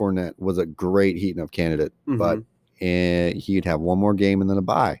 Leonard Fournette was a great heating up candidate, but he'd have one more game and then a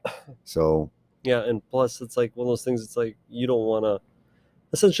bye. So yeah, and plus it's like one of those things. It's like you don't want to.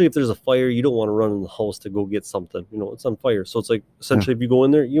 Essentially, if there's a fire, you don't want to run in the house to go get something. You know, it's on fire. So it's like essentially, if you go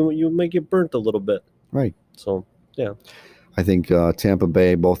in there, you might get burnt a little bit. Right. So yeah. I think Tampa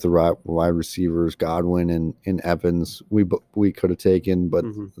Bay, both the wide receivers, Godwin and Evans, we could have taken, but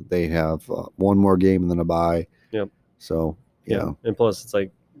they have one more game and then a bye. Yep. So yeah. And plus, it's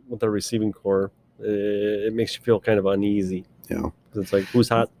like with their receiving core, it makes you feel kind of uneasy. Yeah. It's like, who's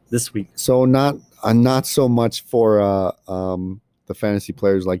hot this week? So not so much for the fantasy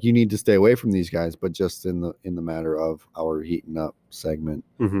players. Like, you need to stay away from these guys, but just in the matter of our heating up segment,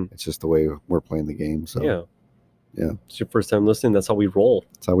 it's just the way we're playing the game. So yeah. Yeah. It's your first time listening. That's how we roll.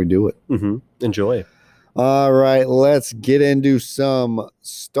 That's how we do it. Enjoy. All right. Let's get into some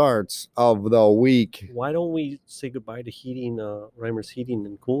starts of the week. Why don't we say goodbye to heating, Reimer's Heating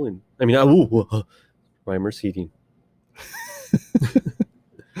and Cooling? I mean, Reimer's Heating.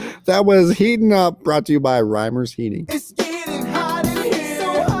 That was Heating Up, brought to you by Reimer's Heating. It's getting hot in here.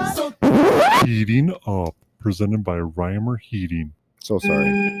 So hot. Heating Up, presented by Reimer Heating. So sorry.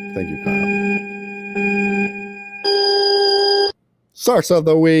 Thank you, Kyle. Starts of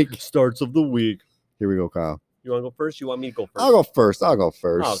the week. Starts of the week. Here we go, Kyle. You want to go first? You want me to go first? I'll go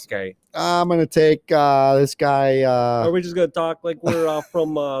first. Okay. I'm going to take this guy. Are we just going to talk like we're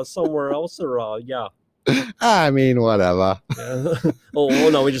from somewhere else? Or yeah. I mean, whatever. Yeah. oh,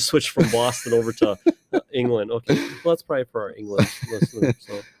 no, we just switched from Boston over to England. Okay. Well, that's probably for our English listeners.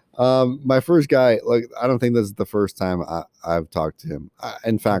 So. My first guy, like, I don't think this is the first time I've talked to him.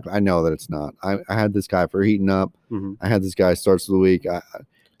 In fact, I know that it's not. I had this guy for Heating Up. I had this guy starts of the week.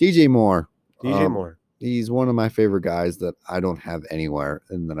 DJ Moore. DJ Moore. He's one of my favorite guys that I don't have anywhere,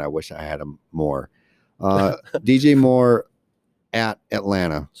 and that I wish I had him more. DJ Moore at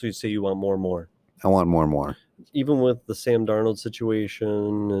Atlanta. So you say you want more and more. I want more and more. Even with the Sam Darnold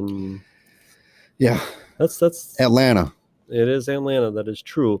situation and yeah, that's Atlanta. It is Atlanta. That is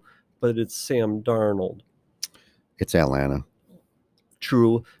true, but it's Sam Darnold. It's Atlanta.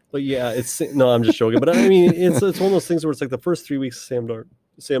 True, but yeah, I'm just joking. But I mean, it's one of those things where it's like the first 3 weeks of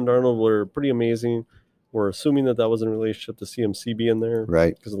Sam Darnold were pretty amazing. We're assuming that was in relationship to CMC being there,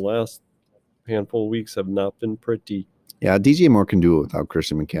 right? Because the last handful of weeks have not been pretty. Yeah, DJ Moore can do it without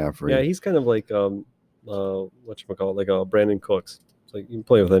Christian McCaffrey. Yeah, he's kind of like whatchamacallit, like Brandon Cooks. It's like you can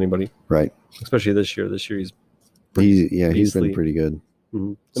play with anybody, right? Especially this year. This year he's been pretty good.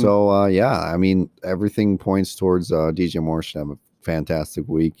 So I mean, everything points towards DJ Moore should have a fantastic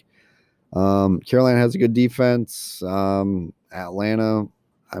week. Carolina has a good defense. Atlanta,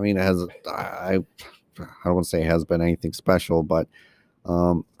 I mean, it has. I don't want to say it has been anything special, but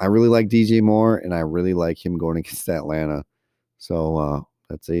I really like DJ Moore, and I really like him going against Atlanta. So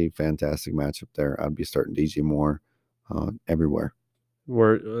that's a fantastic matchup there. I'd be starting DJ Moore everywhere.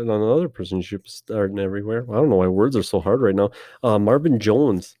 Where another person you should be starting everywhere. I don't know why words are so hard right now. Marvin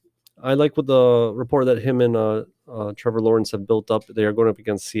Jones. I like what the report that him and Trevor Lawrence have built up. They are going up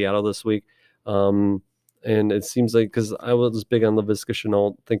against Seattle this week. And it seems like, because I was big on Laviska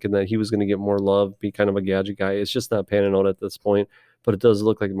Shenault, thinking that he was going to get more love, be kind of a gadget guy. It's just not panning out at this point. But it does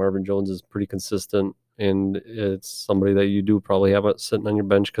look like Marvin Jones is pretty consistent, and it's somebody that you do probably have sitting on your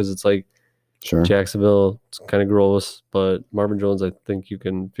bench, because it's like, sure, Jacksonville, it's kind of gross, but Marvin Jones, I think you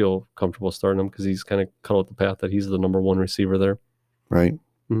can feel comfortable starting him because he's kind of cut out the path that he's the number one receiver there. Right.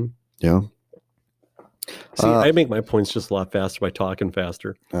 Yeah. See, I make my points just a lot faster by talking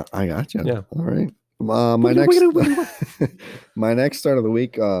faster. I got you. Yeah. All right. My next start of the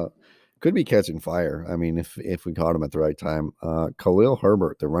week could be catching fire. I mean, if we caught him at the right time. Khalil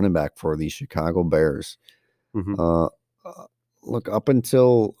Herbert, the running back for the Chicago Bears. Look, up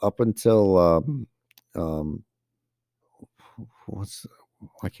until I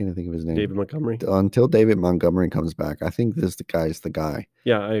can't even think of his name. David Montgomery. Until David Montgomery comes back, I think this guy's the guy.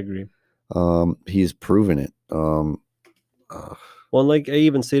 Yeah, I agree. He's proven it. Well, like I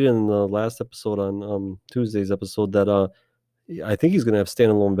even stated in the last episode on Tuesday's episode that I think he's going to have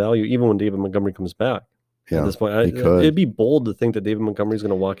standalone value even when David Montgomery comes back. Yeah, at this point, it'd be bold to think that David Montgomery is going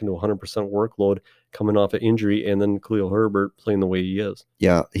to walk into 100% workload coming off an injury, and then Khalil Herbert playing the way he is.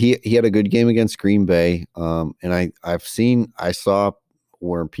 Yeah, he had a good game against Green Bay, and I saw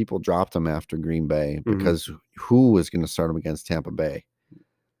where people dropped him after Green Bay because who was going to start him against Tampa Bay?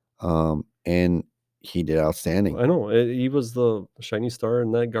 And he did outstanding. I know he was the shiny star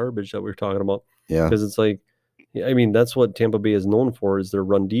in that garbage that we were talking about. Yeah, because it's like I mean, that's what Tampa Bay is known for, is their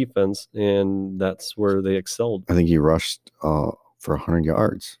run defense, and that's where they excelled. I think he rushed for 100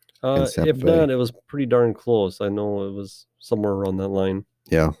 yards. If not, it was pretty darn close. I know it was somewhere around that line.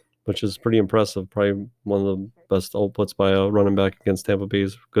 Yeah. Which is pretty impressive. Probably one of the best outputs by a running back against Tampa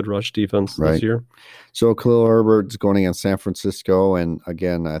Bay's good rush defense this year. So Khalil Herbert's going against San Francisco. And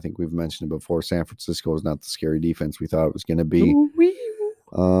again, I think we've mentioned it before, San Francisco is not the scary defense we thought it was going to be.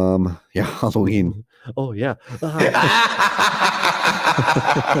 Yeah, Halloween. Oh, yeah.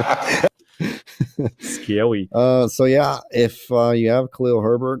 Scary. So yeah, if you have Khalil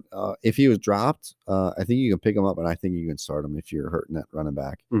Herbert, if he was dropped, I think you can pick him up, and I think you can start him if you're hurting at running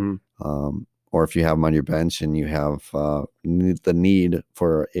back. Or if you have him on your bench and you have the need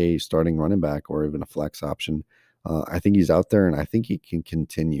for a starting running back or even a flex option, I think he's out there, and I think he can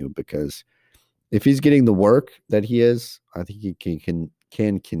continue, because if he's getting the work that he is, I think he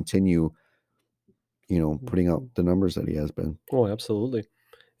can continue, putting out the numbers that he has been. Oh, absolutely.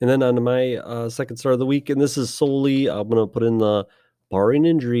 And then on to my second start of the week, and this is solely, I'm going to put in the barring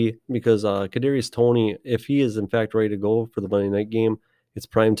injury, because Kadarius Toney, if he is in fact ready to go for the Monday night game, it's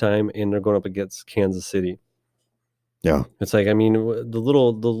prime time, and they're going up against Kansas City. Yeah, it's like, I mean, the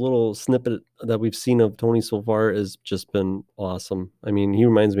little snippet that we've seen of Toney so far has just been awesome. I mean, he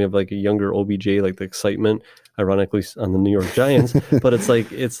reminds me of like a younger OBJ, like the excitement, ironically, on the New York Giants. But it's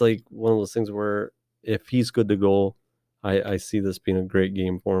like one of those things where if he's good to go, I see this being a great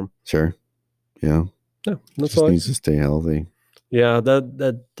game for him. Sure. Yeah. Yeah. That's just needs to stay healthy. Yeah,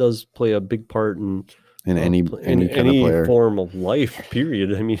 that does play a big part in any kind of player. Form of life,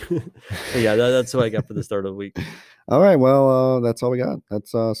 period. I mean, yeah, that's what I got for the start of the week. All right. Well, that's all we got. That's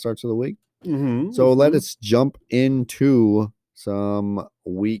starts of the week. So let us jump into some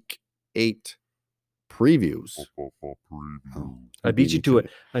week 8 previews. I beat you to it.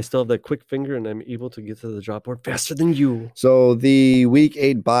 I still have that quick finger, and I'm able to get to the drop board faster than you. So the week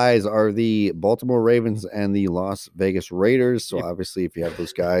 8 buys are the Baltimore Ravens and the Las Vegas Raiders. So obviously, if you have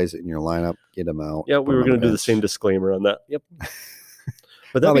those guys in your lineup, get them out. Yeah, we were going to do the same disclaimer on that. Yep.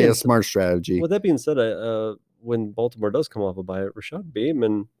 But that'd be a smart strategy. With that being said, when Baltimore does come off a bye, Rashad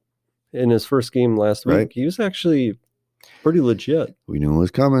Bateman in his first game last week, he was actually pretty legit. We knew it was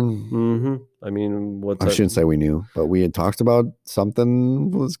coming. I mean, I shouldn't say we knew, but we had talked about something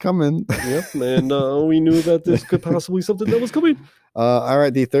was coming. Yep, and we knew that this could possibly something that was coming. All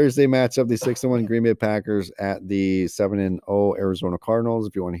right, the Thursday matchup, the 6-1 Green Bay Packers at the 7-0 Arizona Cardinals.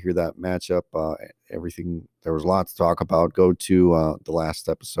 If you want to hear that matchup, everything, there was a lot to talk about. Go to the last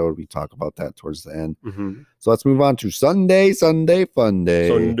episode. We talk about that towards the end. So let's move on to Sunday Fun Day.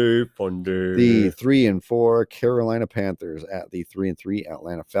 The 3-4 Carolina Panthers at the 3-3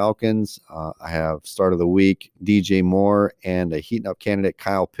 Atlanta Falcons. I have start of the week DJ Moore and a heating up candidate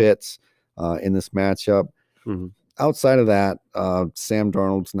Kyle Pitts in this matchup. Outside of that, Sam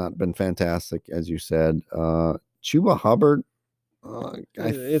Darnold's not been fantastic, as you said. Chuba Hubbard,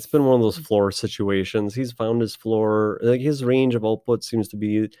 it's been one of those floor situations. He's found his floor. Like, his range of output seems to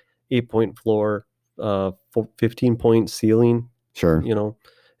be 8-point floor, 15-point ceiling. Sure.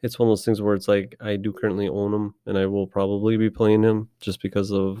 It's one of those things where it's like, I do currently own him, and I will probably be playing him just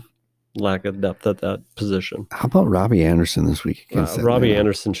because of lack of depth at that position. How about Robbie Anderson this week? Robbie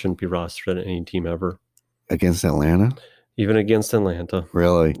Anderson shouldn't be rostered at any team ever. Against Atlanta? Even against Atlanta.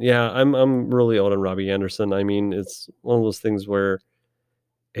 Really? Yeah, I'm really out on Robbie Anderson. I mean, it's one of those things where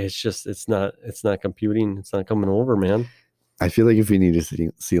it's not computing. It's not coming over, man. I feel like if you need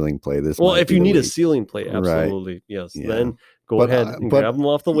a ceiling play, this. Well, if you need a ceiling play, absolutely, right. Yes. Yeah. Then go ahead and grab him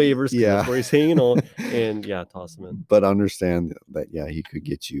off the waivers. Yeah, that's where he's hanging on, and toss him in. But understand that he could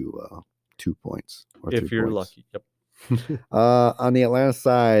get you 2 points if you're lucky. Yep. On the Atlanta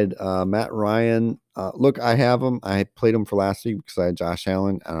side, Matt Ryan. Look, I have him. I played him for last week because I had Josh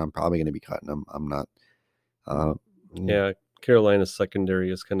Allen, and I'm probably going to be cutting him. I'm not. Carolina's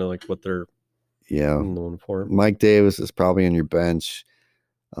secondary is kind of like what they're known for. Mike Davis is probably on your bench.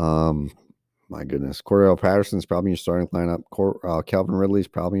 My goodness, Cordell Patterson's probably in your starting lineup. Calvin Ridley's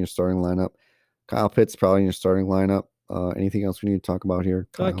probably in your starting lineup. Kyle Pitts probably in your starting lineup. Anything else we need to talk about here?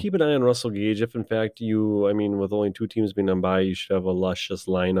 Keep an eye on Russell Gage. If in fact with only 2 teams being on bye, you should have a luscious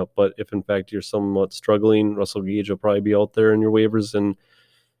lineup. But if in fact you're somewhat struggling, Russell Gage will probably be out there in your waivers, and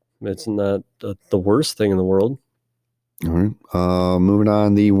it's not the worst thing in the world. All right. Moving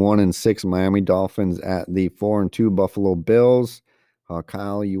on, the 1-6 Miami Dolphins at the 4-2 Buffalo Bills.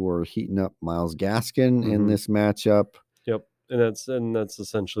 Kyle, you were heating up Myles Gaskin in this matchup. Yep, and that's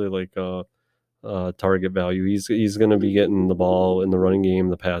essentially like target value. He's going to be getting the ball in the running game,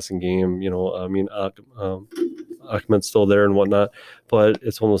 the passing game. Ahmed's still there and whatnot, but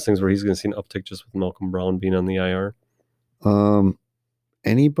it's one of those things where he's going to see an uptick just with Malcolm Brown being on the IR.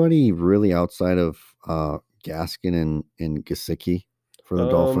 Anybody really outside of Gaskin and Gesicki for the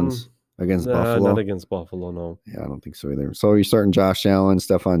Dolphins against Buffalo? Not against Buffalo, no. Yeah, I don't think so either. So you're starting Josh Allen,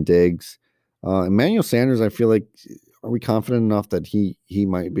 Stephon Diggs, Emmanuel Sanders. I feel like, are we confident enough that he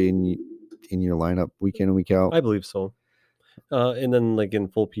might be in your lineup week in and week out? I believe so. And then like in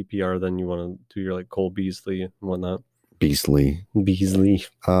full PPR, then you want to do your like Cole Beasley and whatnot. Beasley.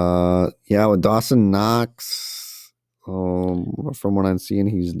 Yeah, with Dawson Knox. From what I'm seeing,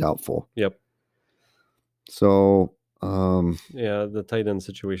 he's doubtful. Yep. So, yeah, the tight end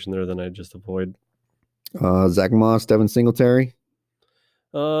situation there, then I just avoid. Zach Moss, Devin Singletary.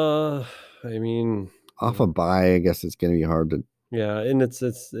 I mean, off a bye, I guess it's going to be hard to. Yeah, and it's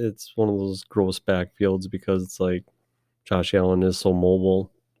one of those gross backfields because it's like Josh Allen is so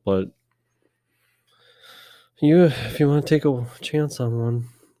mobile, but if you want to take a chance on one.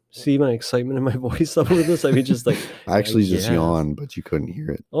 See my excitement in my voice over this? I mean, just like I actually just yawned, but you couldn't hear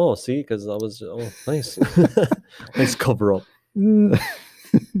it. Oh, see, because I was nice, nice cover up. Moving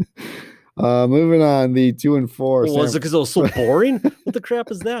on, the 2-4. Was it because it was so boring? What the crap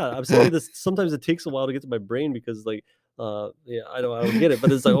is that? I'm saying this. Sometimes it takes a while to get to my brain because, like, yeah, I don't get it,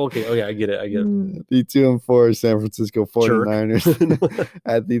 but it's like okay, I get it. The 2-4 San Francisco 49ers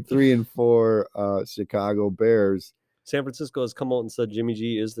at the 3-4 Chicago Bears. San Francisco has come out and said Jimmy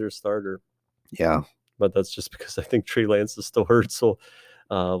G is their starter. Yeah. But that's just because I think Trey Lance is still hurt. So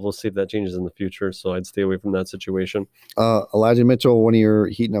we'll see if that changes in the future. So I'd stay away from that situation. Elijah Mitchell, one of your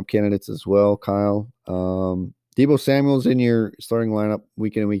heating up candidates as well, Kyle. Deebo Samuel's in your starting lineup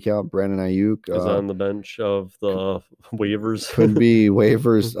week in and week out. Brandon Ayuk is on the bench of the waivers. Could be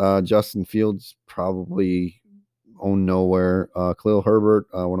waivers. Justin Fields probably owned nowhere. Khalil Herbert,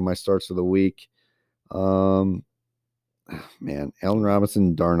 one of my starts of the week. Man, Allen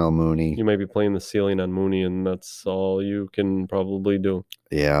Robinson, Darnell Mooney. You might be playing the ceiling on Mooney, and that's all you can probably do.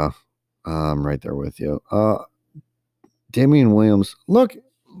 Yeah, I'm right there with you. Damian Williams. Look,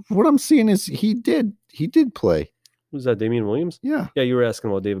 what I'm seeing is he did play. Who's that? Damian Williams? Yeah. Yeah, you were asking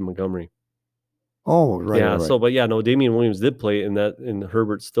about David Montgomery. Oh, right. Yeah. Right. So, but yeah, no, Damian Williams did play, and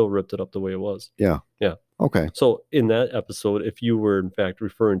Herbert still ripped it up the way it was. Yeah. Yeah. Okay. So in that episode, if you were in fact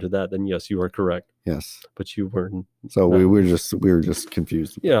referring to that, then yes, you are correct. Yes. But you weren't. So we were just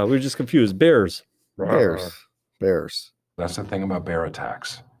confused. Yeah, we were just confused. Bears. Bears. That's the thing about bear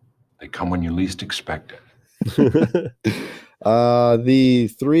attacks. They come when you least expect it. The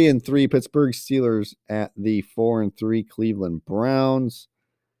 3-3 Pittsburgh Steelers at the 4-3 Cleveland Browns.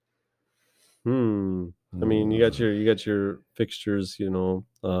 I mean, you got your fixtures,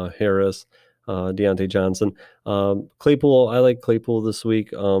 Harris, Deontay Johnson, Claypool. I like Claypool this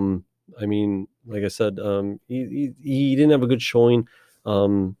week. I mean, like I said, he didn't have a good showing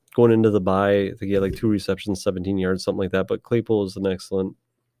going into the bye. I think he had like 2 receptions, 17 yards, something like that. But Claypool is an excellent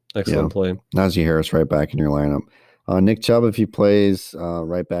play. Najee Harris right back in your lineup. Nick Chubb, if he plays,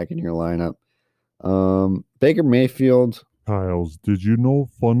 right back in your lineup. Baker Mayfield. Kyles, did you know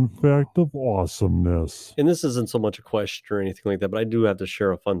fun fact of awesomeness? And this isn't so much a question or anything like that, but I do have to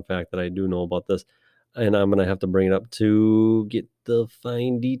share a fun fact that I do know about this. And I'm going to have to bring it up to get the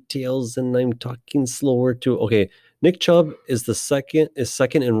fine details, and I'm talking slower too. Okay, Nick Chubb is second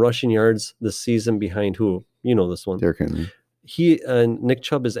in rushing yards this season behind who? You know this one. Derrick Henry. Nick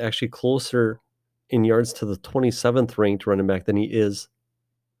Chubb is actually closer in yards to the 27th ranked running back than he is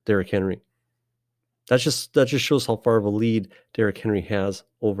Derrick Henry. That just shows how far of a lead Derrick Henry has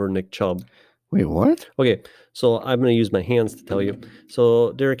over Nick Chubb. Wait, what? Okay, so I'm going to use my hands to tell you.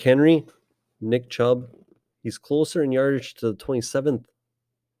 So Derrick Henry, Nick Chubb, he's closer in yardage to the 27th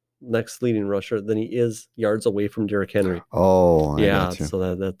next leading rusher than he is yards away from Derrick Henry. Oh, yeah.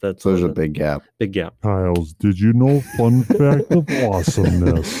 So that's so there's a big gap. Big gap. Kyles, did you know fun fact of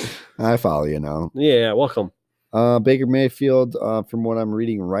awesomeness? I follow you now. Yeah, welcome. Baker Mayfield, from what I'm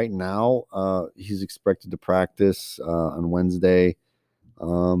reading right now, he's expected to practice on Wednesday.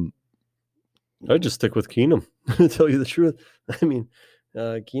 I'd just stick with Keenum, to tell you the truth. I mean,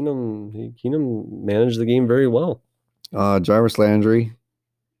 Keenum managed the game very well. Jarvis Landry.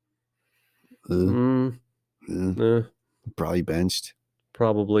 Probably benched.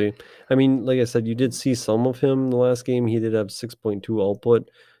 Probably. I mean, like I said, you did see some of him in the last game. He did have 6.2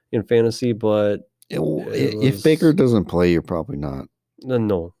 output in fantasy, but if Baker doesn't play, you're probably not.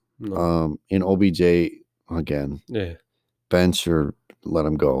 No. In OBJ, again, bench or let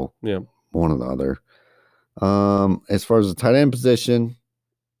him go. Yeah. One or the other. As far as the tight end position,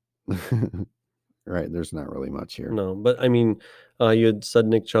 right, there's not really much here. No, but I mean, You had said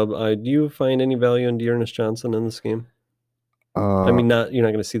Nick Chubb. Do you find any value in Dearness Johnson in this game? I mean, you're not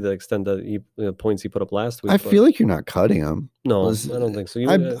going to see the extent that points he put up last week. I feel like you're not cutting him. No, I don't think so.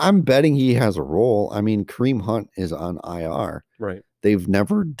 I'm betting he has a role. I mean, Kareem Hunt is on IR. Right. They've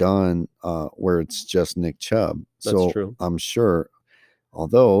never done where it's just Nick Chubb. That's true. I'm sure,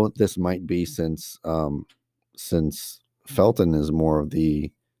 although this might be since Felton is more of the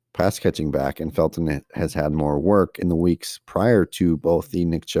pass catching back, and Felton has had more work in the weeks prior to both the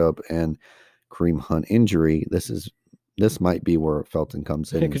Nick Chubb and Kareem Hunt injury. This might be where Felton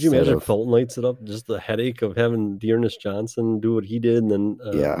comes in. Could you imagine if Felton lights it up? Just the headache of having Dearness Johnson do what he did, and then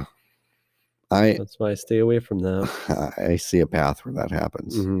that's why I stay away from that. I see a path where that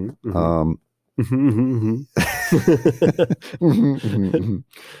happens.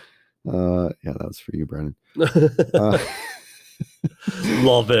 Yeah, that's for you, Brennan.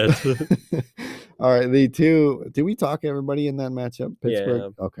 Love it. All right, did we talk everybody in that matchup?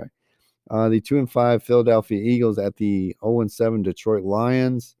 Pittsburgh. Yeah. Okay. The 2-5 Philadelphia Eagles at the 0-7 Detroit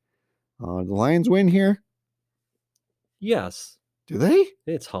Lions. The Lions win here? Yes. Do they?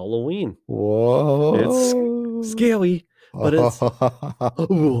 It's Halloween. Whoa. It's scary, but it's...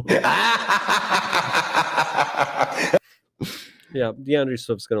 Yeah, DeAndre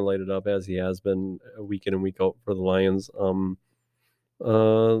Swift's going to light it up as he has been week in and week out for the Lions.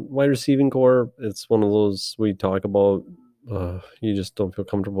 Wide receiving core, it's one of those we talk about. You just don't feel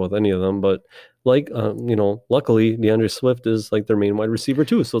comfortable with any of them, but luckily DeAndre Swift is like their main wide receiver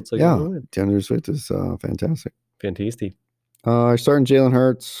too. So it's like, DeAndre Swift is fantastic. Fantastic. Starting Jalen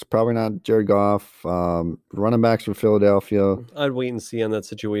Hurts, probably not Jared Goff. Running backs for Philadelphia. I'd wait and see on that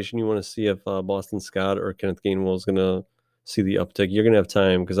situation. You want to see if Boston Scott or Kenneth Gainwell is going to see the uptick. You're going to have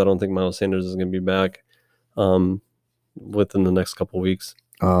time because I don't think Miles Sanders is going to be back within the next couple weeks.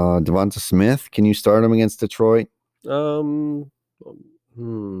 Devonta Smith, can you start him against Detroit? I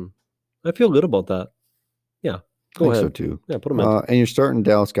feel good about that. Yeah, go ahead. So too. Yeah, put him in. And you're starting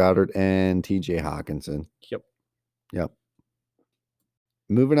Dallas Goedert and TJ Hawkinson. Yep.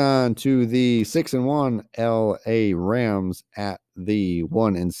 Moving on to the 6-1 LA Rams at the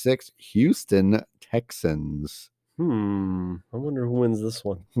 1-6 Houston Texans. I wonder who wins this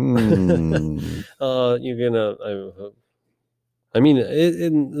one. The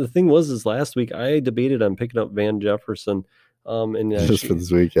thing was last week I debated on picking up Van Jefferson, and just for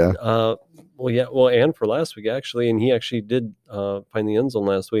this week, yeah. And for last week actually, and he actually did find the end zone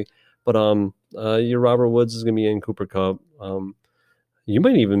last week. But your Robert Woods is going to be in Cooper Kupp. You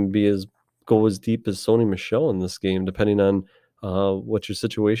might even go as deep as Sony Michel in this game, depending on what your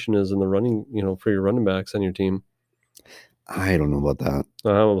situation is in the running, for your running backs on your team. I don't know about that.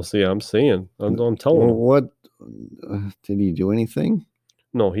 We'll see. I'm saying. I'm telling you. What did he do anything?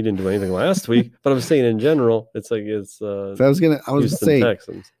 No, he didn't do anything last week. But I'm saying in general, it's like it's. So I was gonna say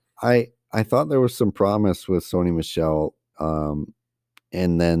Texans. I thought there was some promise with Sony Michel, and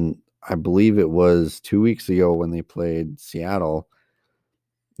then I believe it was 2 weeks ago when they played Seattle.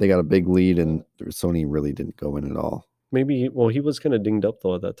 They got a big lead, and Sony really didn't go in at all. Maybe. He was kind of dinged up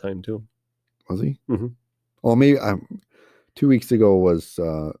though at that time too. Was he? Mm-hmm. Well, maybe 2 weeks ago was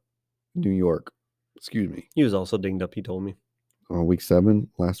New York. Excuse me. He was also dinged up. He told me. Week 7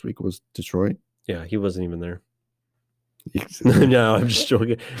 last week was Detroit. Yeah, he wasn't even there. No, I'm just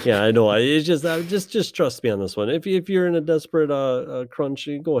joking. Yeah, I know. It's just trust me on this one. If you're in a desperate crunch,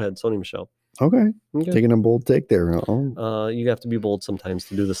 go ahead, Sony Michel. Okay. Taking a bold take there. You have to be bold sometimes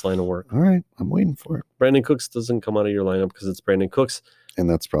to do this line of work. All right, I'm waiting for it. Brandon Cooks doesn't come out of your lineup because it's Brandon Cooks, and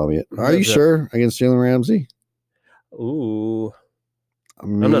that's probably it. Are you sure against Jalen Ramsey? Ooh,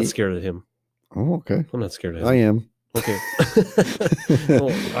 I'm not scared of him. Oh, okay. I'm not scared of him. I am. Okay.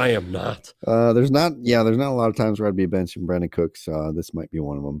 I am not. There's not a lot of times where I'd be benching Brandon Cooks. This might be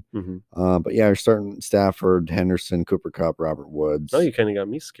one of them. Mm-hmm. But yeah, you're starting Stafford, Henderson, Cooper Kupp, Robert Woods. Oh, you kind of got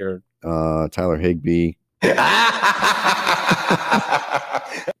me scared. Tyler Higbee. Yeah,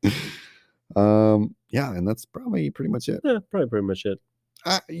 and that's probably pretty much it. Yeah, probably pretty much it.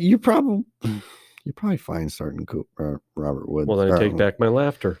 You probably fine starting Robert Woods. Well, then I take back my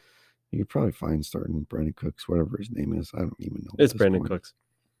laughter. You probably find starting Brandon Cooks, whatever his name is. I don't even know. It's Brandon Cooks.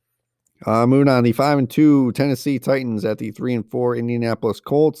 Moving on, the 5-2 Tennessee Titans at the 3-4 Indianapolis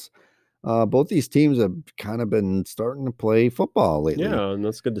Colts. Both these teams have kind of been starting to play football lately. Yeah, and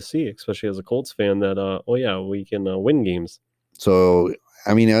that's good to see, especially as a Colts fan. That we can win games. So,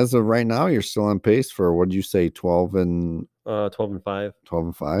 I mean, as of right now, you're still on pace for what did you say, 12-5? 12-5.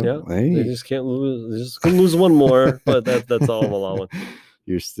 12-5. Yeah, hey. They just can't lose. They just can lose one more, but that's all I'm allowing.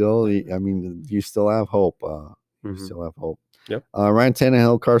 You're still, I mean, you still have hope. We Mhm. still have hope. Yep. Ryan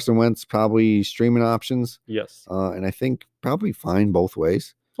Tannehill, Carson Wentz, probably streaming options. Yes. And I think probably fine both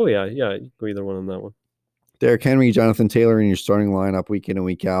ways. Oh yeah, yeah. You can go either one on that one. Derrick Henry, Jonathan Taylor in your starting lineup week in and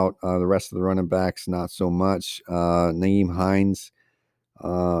week out. The rest of the running backs, not so much. Naeem Hines,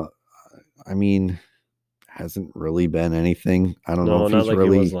 I mean, hasn't really been anything. I don't know No, if not he's like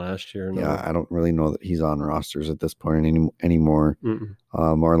really. he was last year. No. Yeah, I don't really know that he's on rosters at this point anymore. Mm-mm.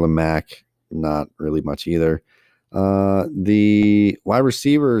 Marlon Mack, not really much either. The wide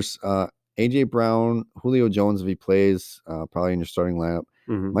receivers, AJ Brown, Julio Jones, if he plays, probably in your starting lineup.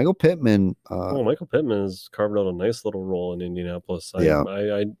 Mhm. Michael Pittman. Well, Michael Pittman has carved out a nice little role in Indianapolis. Yeah.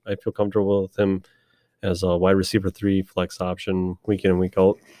 I feel comfortable with him as a wide receiver 3 flex option week in and week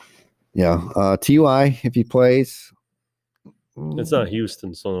out. Yeah. Ty, if he plays. It's not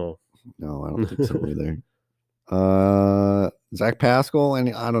Houston, so No, I don't think so either. Zach Pascal,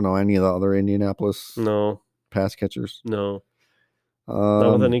 and I don't know any of the other Indianapolis no, pass catchers. not with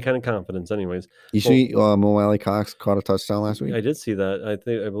Um, any kind of confidence. Anyways, you see, Mo Alley Cox caught a touchdown last week. I did see that.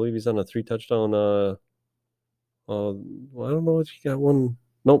 I believe he's on a 3 touchdown. Well, I don't know if he got one.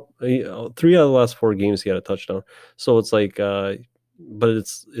 Nope, 3 out of the last 4 games he had a touchdown. So it's like, but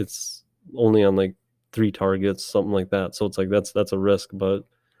it's only on like 3 targets, something like that. So it's like that's a risk. But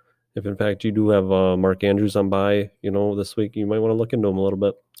if in fact you do have Mark Andrews on bye, this week, you might want to look into him a little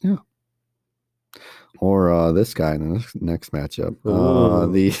bit. Yeah. Or this guy in the next matchup. Ooh.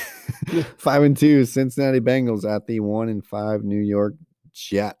 The 5-2 Cincinnati Bengals at the 1-5 New York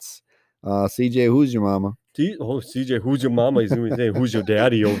Jets. CJ, who's your mama? CJ, who's your mama? He's gonna be saying, "Who's your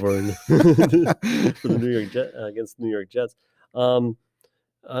daddy?" over in for the New York Jet against the New York Jets. Joe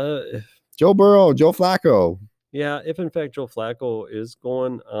Burrow, Joe Flacco. Yeah, if in fact Joe Flacco is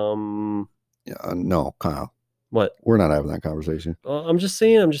going, No, Kyle. what? We're not having that conversation. I'm just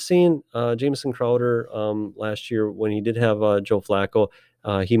saying. Jameson Crowder, last year when he did have Joe Flacco,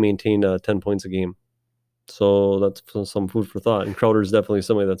 he maintained 10 points a game. So that's some food for thought. And Crowder's definitely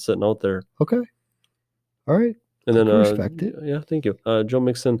somebody that's sitting out there. Okay. All right. And then I can respect it. Yeah, thank you. Joe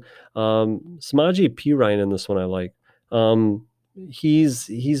Mixon, Samaje Perine in this one I like.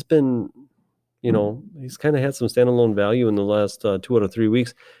 He's been, he's kind of had some standalone value in the last 2 out of 3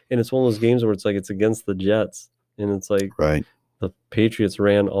 weeks, and it's one of those games where it's like it's against the Jets, and it's like Right. the Patriots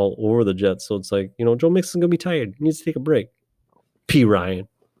ran all over the Jets, so it's like Joe Mixon's gonna be tired. He needs to take a break. Perine.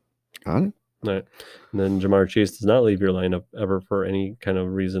 Got it. All right. And then Jamar Chase does not leave your lineup ever for any kind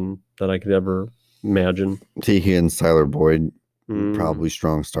of reason that I could ever imagine. T. Higgins, Tyler Boyd, Mm, probably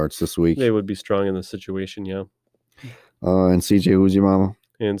strong starts this week. they would be strong in this situation, yeah. And CJ, who's your mama?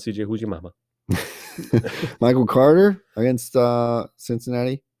 And CJ, who's your mama? Michael Carter against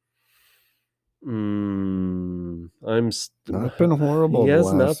Cincinnati. Not been horrible. He the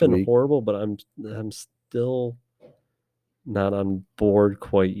has not last been week. horrible, but I'm still not on board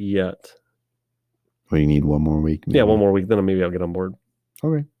quite yet. Well, you need one more week. Yeah, maybe. one more week, then maybe I'll get on board.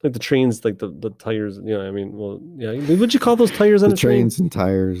 Okay. Like the trains, like the tires. What'd you call those tires on The a train? trains and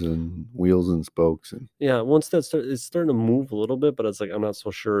tires and wheels and spokes and Yeah, once it's starting to move a little bit, but it's like I'm not so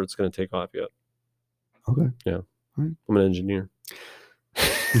sure it's going to take off yet. okay. I'm an engineer.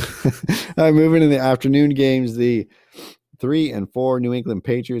 All right, moving to the afternoon games. The 3-4 New England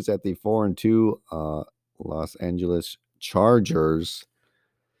Patriots at the 4-2 Los Angeles Chargers.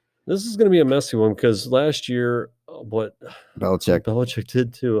 This is going to be a messy one because last year, what Belichick.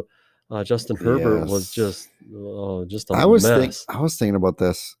 did to Justin Herbert was Yes. just a I was mess. thinking about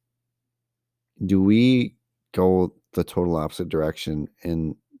this. Do we go the total opposite direction?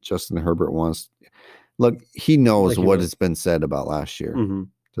 And Justin Herbert wants. Look, he knows Like he what will. has been said about last year. Mhm.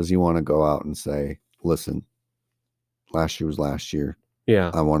 Does he want to go out and say, "Listen, last year was last year.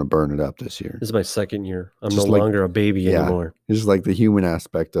 Yeah, I want to burn it up this year"? this is my second year. I'm Just no like- longer a baby yeah. anymore. It's just like the human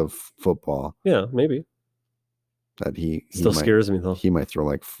aspect of football Yeah, maybe. that he Still might, scares me though. He might throw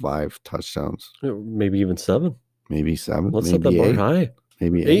like 5 touchdowns, Maybe even 7. maybe 7, Let's set that maybe bar 8, high.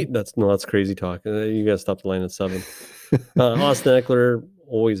 maybe 8. That's crazy talk. You got to stop the line at 7. Austin Eckler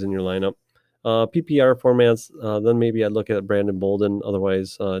always in your lineup. PPR formats. Then maybe I'd look at Brandon Bolden.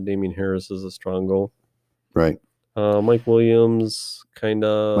 Otherwise, Damian Harris is a strong goal. Right. Mike Williams, kind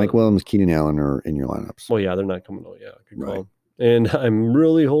of. Mike Williams, Keenan Allen are in your lineups. Well, yeah, they're not coming out. Yeah, good call. Right. And I'm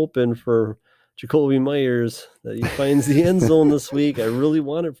really hoping for Jacoby Myers that he finds the end zone this week. I really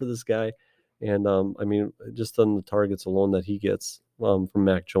want it for this guy. And just on the targets alone that he gets from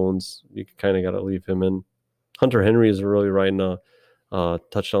Mac Jones, you kind of got to leave him in. Hunter Henry is really riding a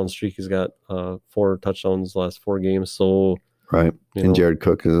touchdown streak. He's got 4 touchdowns the last 4 games. So Right. you And know. Jared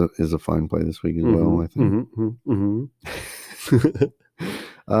Cook is a fine play this week as well, I think.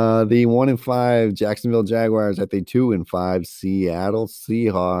 The 1-5 Jacksonville Jaguars at the 2-5 Seattle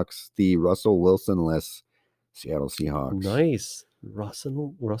Seahawks. The Russell Wilson-less Seattle Seahawks. Nice.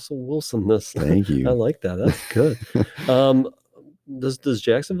 Russell Wilson. This. Thank you. I like that. That's good. Does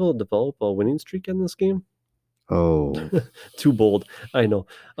Jacksonville develop a winning streak in this game? Oh, Too bold. I know.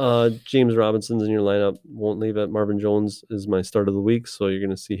 James Robinson's in your lineup. Won't leave it. Marvin Jones is my start of the week, so you're going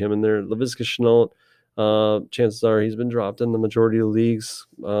to see him in there. Laviska Shenault, chances are he's been dropped in the majority of leagues.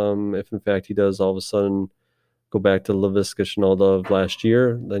 If in fact he does all of a sudden go back to Laviska Shenault of last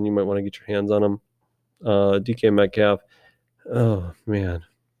year, then you might want to get your hands on him. DK Metcalf. Oh man.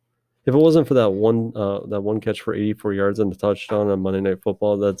 If it wasn't for that one catch for 84 yards and the touchdown on Monday Night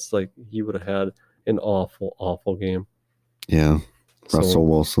Football, that's like he would have had an awful game. yeah. Russell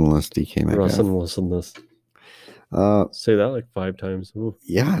Wilson-less DK Metcalf. Russell Wilson-less. Say that like 5 times. Ooh.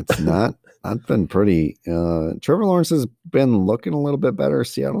 Yeah, it's not been pretty. Trevor Lawrence has been looking a little bit better.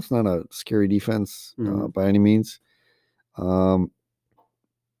 Seattle's not a scary defense by any means. Yeah.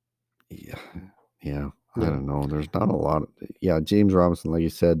 I don't know. There's not a lot. James Robinson, like you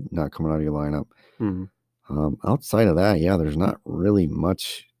said, not coming out of your lineup. Outside of that, there's not really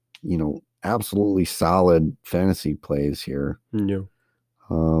much, absolutely solid fantasy plays here. No.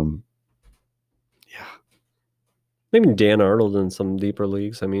 Yeah. Maybe Dan Arnold in some deeper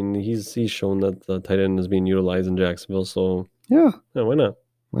leagues. I mean, he's shown that the tight end is being utilized in Jacksonville. So yeah, why not?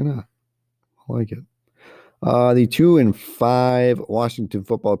 Why not? I like it. The 2-5 Washington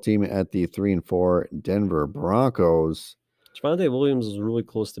football team at the 3-4 Denver Broncos. Javonte Williams is really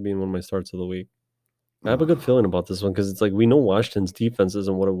close to being one of my starts of the week. I have a good feeling about this one because it's like we know Washington's defense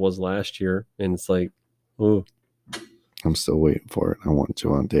isn't what it was last year, and it's like, ooh. I'm still waiting for it. I want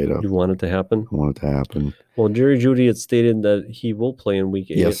Javonte. You want it to happen? I want it to happen. Well, Jerry Jeudy had stated that he will play in Week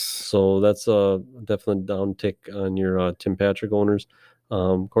 8. Yes. So that's a definite down tick on your Tim Patrick owners.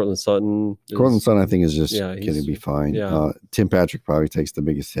 Cortland Sutton, I think, is just going to be fine. Yeah. Tim Patrick probably takes the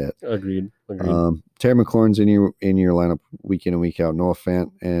biggest hit. Agreed. Terry McLaurin's in your lineup week in and week out. Noah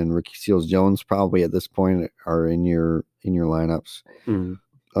Fant and Ricky Seals-Jones probably at this point are in your lineups.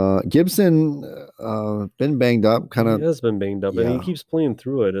 Gibson been banged up, kind of. He has been banged up, and he keeps playing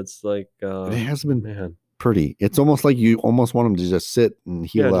through it. It's like it hasn't been man. pretty. It's almost like you almost want him to just sit and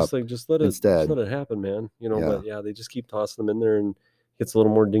heal up. Just let it happen, man. But they just keep tossing him in there, and gets a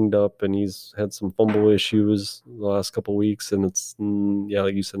little more dinged up, and he's had some fumble issues the last couple of weeks, and it's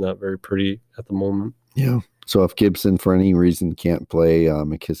like you said, not very pretty at the moment. Yeah. So if Gibson for any reason can't play,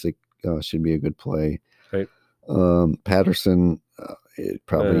 McKissick should be a good play. Right. Patterson, it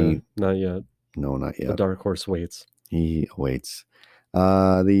probably not yet. No, not yet. The dark horse waits. He waits.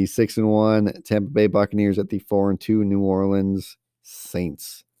 The 6-1 Tampa Bay Buccaneers at the 4-2 New Orleans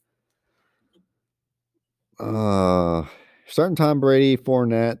Saints. Starting Tom Brady,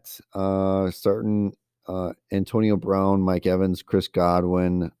 Fournette, starting Antonio Brown, Mike Evans, Chris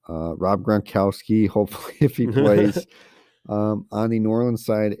Godwin, Rob Gronkowski, hopefully if he plays. On the New Orleans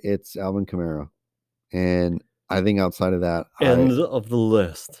side, it's Alvin Kamara. And I think outside of that, end of the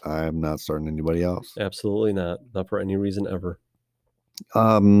list. I'm not starting anybody else. Absolutely not. Not for any reason ever.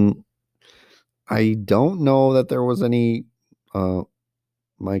 I don't know that there was any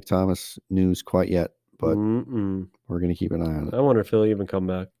Mike Thomas news quite yet, but we're going to keep an eye on it. I wonder if he'll even come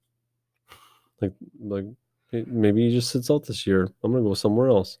back. Like maybe he just sits out this year. I'm going to go somewhere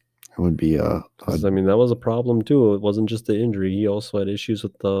else. It would be that was a problem too. It wasn't just the injury. He also had issues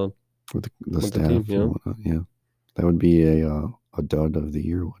with the staff. The team, yeah. That would be a dud of the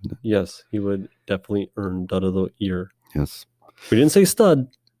year, wouldn't it? Yes, he would definitely earn dud of the year. Yes. We didn't say stud.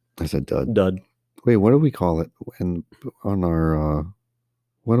 I said dud. Dud. Wait, what do we call it? And on our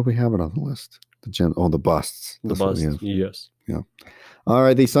what do we have it on the list? The busts. The busts. Yes. Yeah. All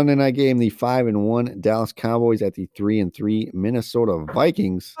right. The Sunday night game, the 5-1 Dallas Cowboys at the 3-3 Minnesota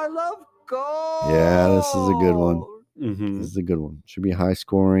Vikings. I love gold. Yeah, this is a good one. Mm-hmm. This is a good one. Should be high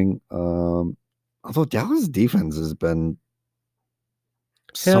scoring. Although Dallas defense has been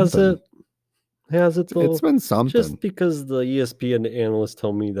something. Has it though? It's been something. Just because the ESPN analysts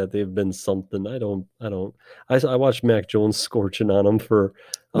tell me that they've been something, I watched Mac Jones scorching on them for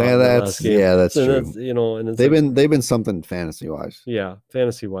that's true. That's, and it's they've been something fantasy wise. Yeah,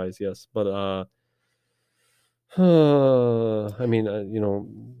 fantasy wise, yes. But Delvin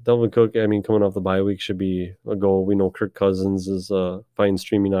Cook, coming off the bye week should be a goal. We know Kirk Cousins is a fine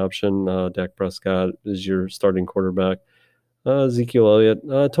streaming option. Dak Prescott is your starting quarterback. Ezekiel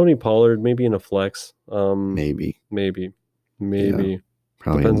Elliott, Tony Pollard, maybe in a flex. Maybe. Yeah,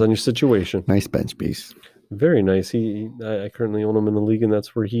 Depends on your situation. Nice bench piece. Very nice. I currently own him in the league, and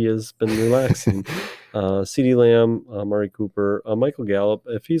that's where he has been relaxing. CeeDee Lamb, Amari Cooper, Michael Gallup.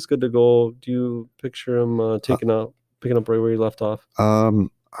 If he's good to go, do you picture him picking up right where he left off?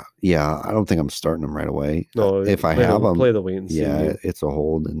 Yeah, I don't think I'm starting him right away. No, if I have him, play the wait and see. Yeah, it's a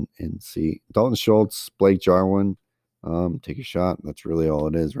hold and see. Dalton Schultz, Blake Jarwin, take a shot. That's really all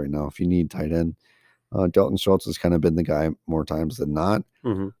it is right now. If you need tight end, Dalton Schultz has kind of been the guy more times than not.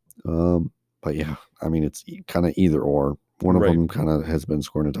 But yeah, I mean, it's kind of either or. One of them kind of has been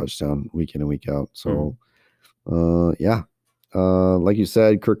scoring a touchdown week in and week out. So, yeah. Like you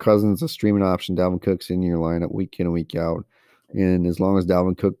said, Kirk Cousins, a streaming option. Dalvin Cook's in your lineup week in and week out. And as long as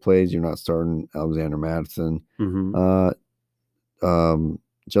Dalvin Cook plays, you're not starting Alexander Madison.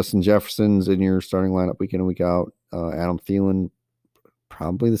 Justin Jefferson's in your starting lineup week in and week out. Adam Thielen,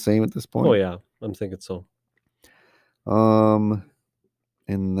 probably the same at this point. Oh, yeah. I'm thinking so. And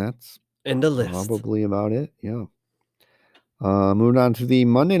that's the list. Probably about it. Yeah. Moving on to the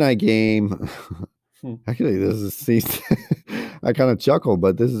Monday night game. Actually, this is I kind of chuckle,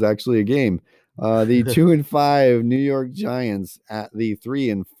 but this is actually a game. The 2-5 New York Giants at the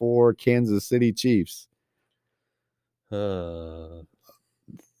 3-4 Kansas City Chiefs. This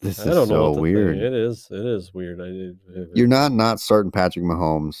is so weird. It is weird. You're not starting Patrick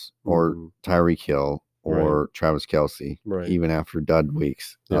Mahomes or Tyreek Hill or Travis Kelce, even after dud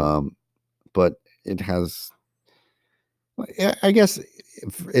weeks. Yeah. But it has, I guess,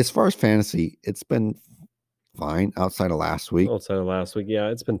 as far as fantasy, it's been fine outside of last week. Yeah,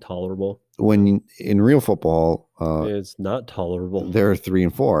 it's been tolerable. When in real football, it's not tolerable. They're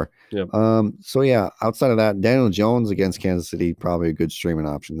 3-4. Yep. So yeah, outside of that, Daniel Jones against Kansas City, probably a good streaming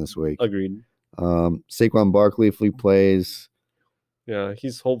option this week. Agreed. Saquon Barkley, if he plays. Yeah,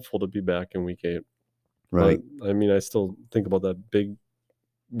 he's hopeful to be back in week 8. Right. But, I mean, I still think about that big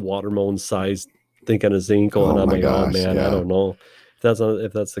watermelon size thing on his ankle, and I'm like, oh man, I don't know.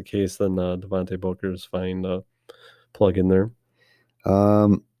 If that's the case, then Devontae Booker is fine to plug in there.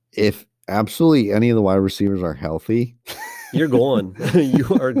 If absolutely any of the wide receivers are healthy, you're going. You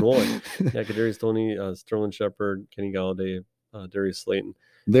are going. Yeah, Kadarius Toney, Sterling Shepard, Kenny Galladay, Darius Slayton.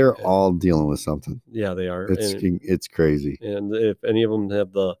 They're all dealing with something. Yeah, they are. It's crazy. And if any of them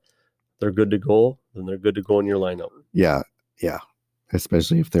have they're good to go, then they're good to go in your lineup. Yeah.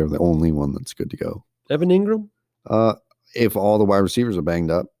 Especially if they're the only one that's good to go. Evan Ingram? If all the wide receivers are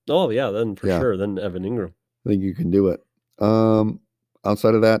banged up. Oh, yeah, then for sure. Then Evan Ingram. I think you can do it.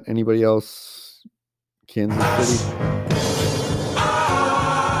 Outside of that, anybody else? Kansas City?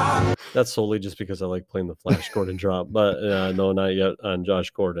 That's solely just because I like playing the Flash Gordon drop. But no, not yet on Josh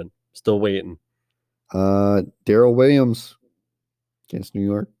Gordon. Still waiting. Darrell Williams against New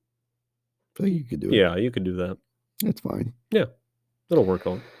York. I think you could do it. Yeah, you could do that. It's fine. Yeah, it'll work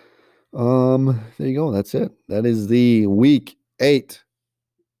out. There you go. That's it. That is the Week 8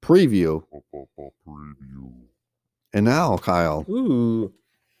 preview. And now, Kyle,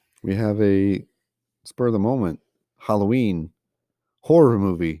 we have a spur of the moment Halloween horror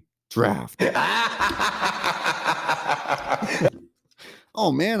movie draft.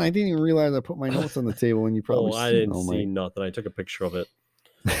 Oh man, I didn't even realize I put my notes on the table, and you probably. I didn't see nothing. I took a picture of it.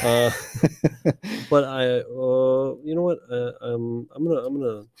 But you know what? I'm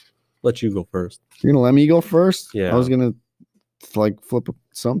gonna let you go first. You're gonna let me go first? Yeah. I was gonna flip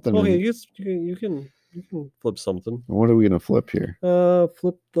something. Okay, you can flip something. What are we gonna flip here? You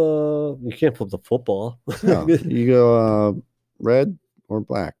can't flip the football. No, you go red or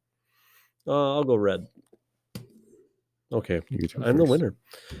black. I'll go red. Okay, I'm first. the winner.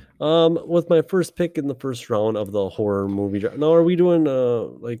 With my first pick in the first round of the horror movie draft. Now, are we doing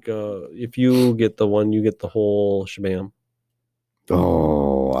if you get the one, you get the whole shabam?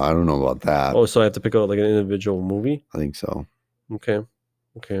 Oh, I don't know about that. Oh, so I have to pick out like an individual movie? I think so. Okay.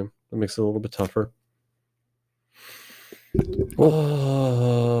 That makes it a little bit tougher.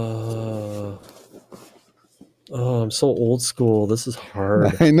 Oh, I'm so old school. This is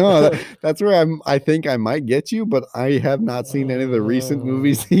hard. I know. That's where I think I might get you, but I have not seen any of the recent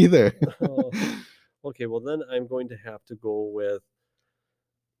movies either. Okay, well then I'm going to have to go with.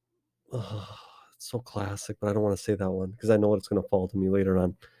 It's so classic, but I don't want to say that one because I know it's going to fall to me later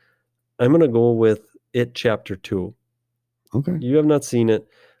on. I'm going to go with It Chapter 2. Okay. You have not seen it,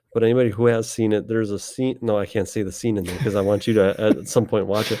 but anybody who has seen it, there's a scene. No, I can't say the scene in there because I want you to at some point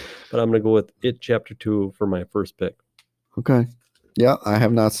watch it. But I'm going to go with It Chapter 2 for my first pick. Okay. Yeah, I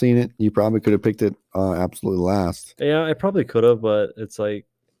have not seen it. You probably could have picked it absolutely last. Yeah, I probably could have, but it's like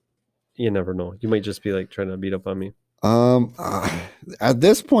you never know. You might just be like trying to beat up on me. At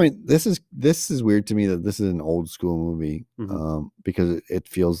this point, this is weird to me that this is an old school movie. Mm-hmm. Because it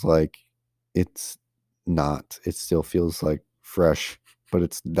feels like it's not. It still feels like fresh, but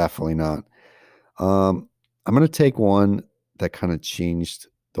it's definitely not. I'm gonna take one that kind of changed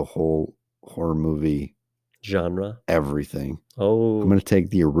the whole horror movie Genre. everything. I'm Oh. gonna take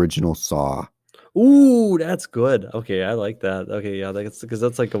the original Saw. Ooh, that's good. Okay, I like that. Okay, yeah, that's because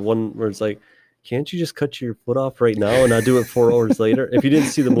that's like a one where it's like, can't you just cut your foot off right now and not do it 4 hours later? If you didn't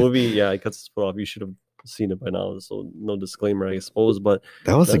see the movie, yeah, he cuts his foot off. You should have seen it by now. So no disclaimer, I suppose. But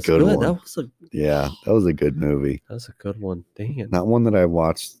That was a that's good one. That was a good movie. was a good one. Dang it. Not one that I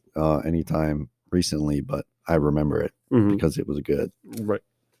watched anytime recently, but I remember it Mhm. because it was good. Right.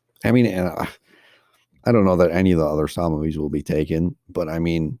 I mean, and I don't know that any of the other Saw movies will be taken, but I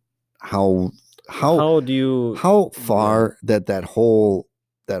mean, how How do you? far that whole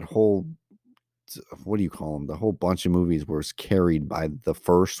what do you call them? The whole bunch of movies was carried by the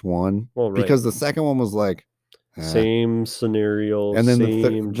first one, Well, right. because the second one was like Same scenario, and then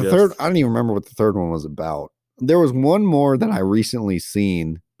same the third, I don't even remember what the third one was about. There was one more that I recently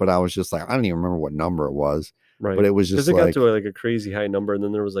seen, but I was just like, I don't even remember what number it was, right. but it was Because just it got like, to like a crazy high number, and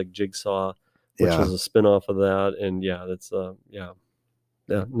then there was like Jigsaw, which yeah, was a spin-off of that, and yeah, that's no,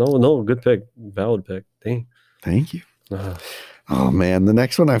 good pick, valid pick. Dang. thank you. Ah. Oh man, the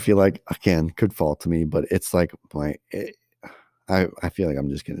next one I feel like again could fall to me, but it's like I feel like I'm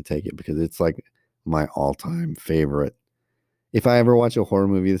just gonna take it because it's like my all-time favorite. If I ever watch a horror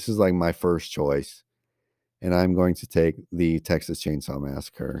movie, this is like my first choice, and I'm going to take the Texas Chainsaw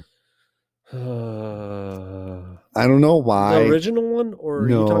Massacre. I don't know why. The original one, or are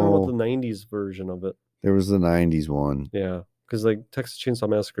you talking about No. the '90s version of it? There was the 90s one. Yeah, because like Texas Chainsaw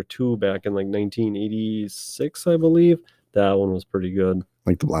Massacre 2 back in like 1986, I believe, that one was pretty good.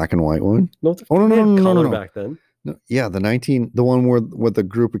 Like the black and white one? No, Oh, no, they no, had no, no, color no. back then. No, yeah, the one where with the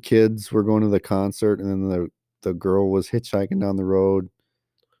group of kids were going to the concert, and then the girl was hitchhiking down the road.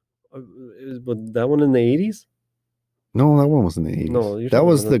 Was that one in the 80s? No, that one was in the 80s. No, you're that talking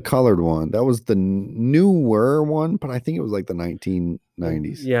was about the colored one. That was the newer one, but I think it was like the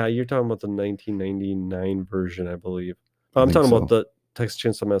 1990s. Yeah, you're talking about the 1999 version, I believe. I'm think talking about so. the Texas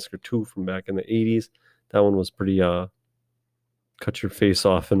Chainsaw Massacre 2 from back in the 80s. That one was pretty cut your face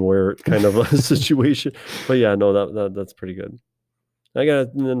off and wear it kind of a situation. But yeah, no, that's pretty good. And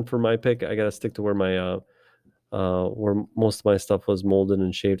then for my pick, I gotta stick to where my where most of my stuff was molded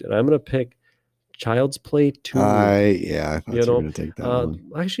and shaped, and I'm gonna pick Child's Play 2. I thought you were going to take that one.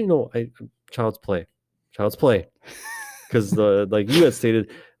 Actually, no, Child's Play, because the like you had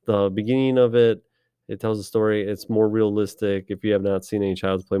stated, the beginning of it tells a story. It's more realistic. If you have not seen any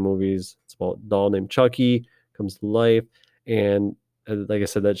Child's Play movies, it's about a doll named Chucky comes to life, and like I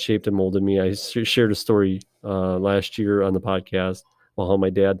said, that shaped and molded me. I shared a story last year on the podcast about how my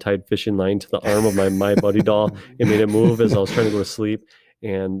dad tied fishing line to the arm of my buddy doll and made it move as I was trying to go to sleep.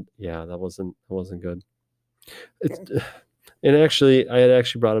 And yeah, that wasn't good. And actually, I had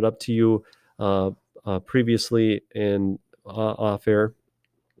actually brought it up to you previously in off air.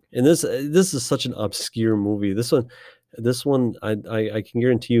 And this is such an obscure movie. This one, I can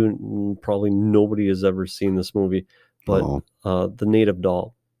guarantee you, probably nobody has ever seen this movie. But The Native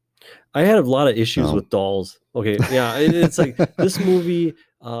Doll. I had a lot of issues with dolls. Okay, yeah, it's like this movie.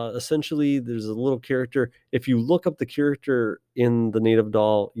 Essentially, there's a little character. If you look up the character in The Native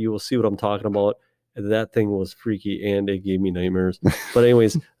Doll, you will see what I'm talking about. That thing was freaky, and it gave me nightmares. But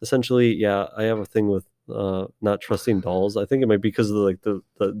anyways, essentially, yeah, I have a thing with not trusting dolls. I think it might be because of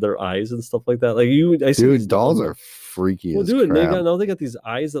their eyes and stuff like that. Like dude, dolls are freaky. Well, as dude, crap. they got these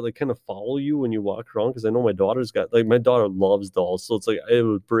eyes that like kind of follow you when you walk around. Because I know my daughter's got my daughter loves dolls, so it's like it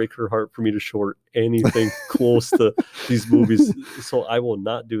would break her heart for me to show her anything close to these movies. So I will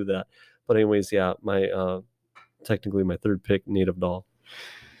not do that. But anyways, yeah, technically my third pick, Native Doll.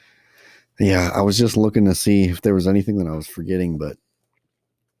 Yeah, I was just looking to see if there was anything that I was forgetting, but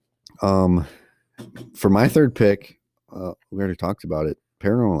for my third pick, we already talked about it.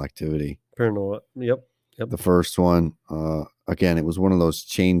 Paranormal Activity. Paranormal. Yep. The first one. Again, it was one of those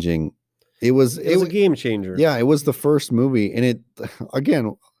changing. It was a game changer. Yeah, it was the first movie, and it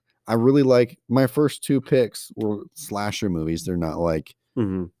again. I really like my first two picks were slasher movies. They're not like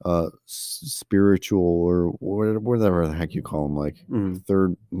spiritual or whatever the heck you call them, like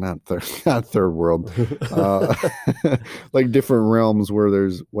not third world, like different realms where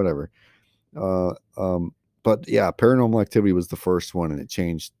there's whatever. But yeah, Paranormal Activity was the first one, and it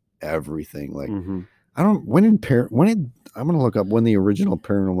changed everything. Like I'm gonna look up when the original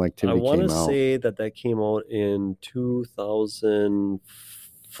Paranormal Activity came out. I want to say that came out in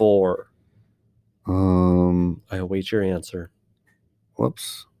 2004. I await your answer.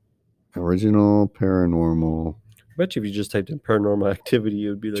 Whoops. Original Paranormal. I bet you if you just typed in Paranormal Activity, it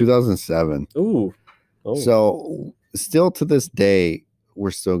would be like 2007. Ooh. Oh. So still to this day,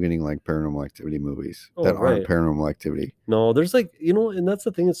 we're still getting like Paranormal Activity movies that aren't right. Paranormal Activity. No, there's like, and that's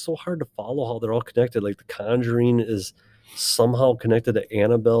the thing. It's so hard to follow how they're all connected. Like The Conjuring is somehow connected to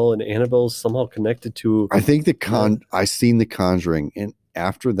Annabelle, and Annabelle's somehow connected to. I think I seen The Conjuring, and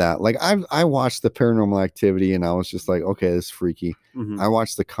after that, like I watched the Paranormal Activity, and I was just like, okay, this is freaky. Mhm. I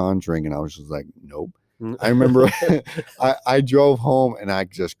watched The Conjuring, and I was just like, nope. I remember I drove home and I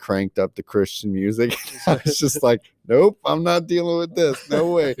just cranked up the Christian music. I was just like, nope, I'm not dealing with this.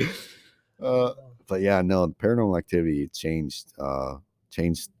 No way. But yeah, no, the Paranormal Activity changed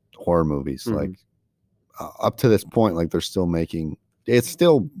horror movies. Mhm. Like up to this point, like they're still making. It's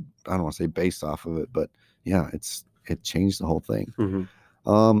still, I don't want to say based off of it, but yeah, it changed the whole thing.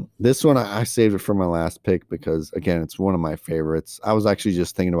 Mhm. This one I saved it for my last pick because again, it's one of my favorites. I was actually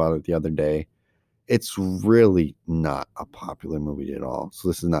just thinking about it the other day. It's really not a popular movie at all. So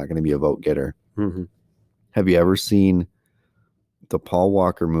this is not going to be a vote getter. Mhm. Have you ever seen the Paul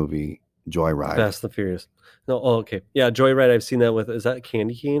Walker movie, Joyride? Fast and Furious. No, okay. Yeah, Joyride, I've seen that with, is that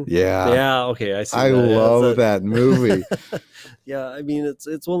Candy Cane? Yeah. Yeah, okay. I love that movie. Yeah, I mean, it's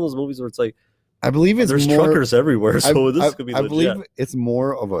one of those movies where it's like, I believe there's truckers everywhere, so this could be legit. I believe it's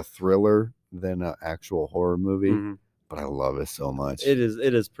more of a thriller than an actual horror movie. Mhm. But I love it so much. It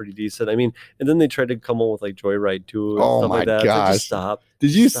is pretty decent. I mean, and then they tried to come up with like Joyride 2 and Oh stuff my like that. It's like, gosh. just stop.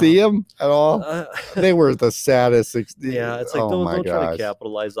 Did you Stop. see them at all? They were the saddest. Yeah, it's like, don't try to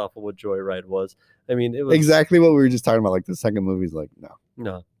capitalize off of what Joyride was. I mean, it was exactly what we were just talking about. Like the second movie's like,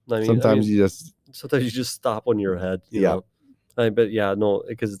 no. I mean, Sometimes you just stop on your head. You Yeah. know? But yeah, no,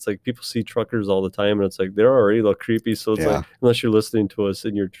 because it's like people see truckers all the time, and it's like they're already look creepy. So it's Yeah. like, unless you're listening to us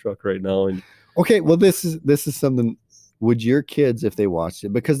in your truck right now, and Okay, well, this is something. Would your kids, if they watched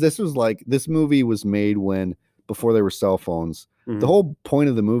it, because this movie was made before there were cell phones. Mhm. The whole point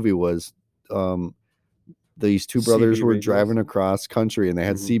of the movie was these two brothers CB were radios. driving across country and they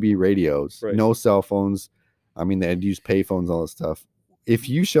had Mhm. CB radios, Right. no cell phones. I mean, they had used payphones, all this stuff. If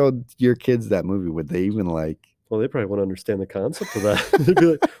you showed your kids that movie, would they even like? well, they probably wouldn't understand the concept of that. They'd be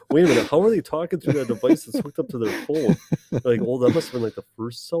like, wait a minute, how are they talking through that device that's hooked up to their phone? Like, oh, that must have been like the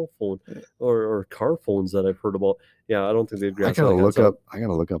first cell phone or car phones that I've heard about. Yeah, I don't think they'd I grasp gotta that look concept. up. I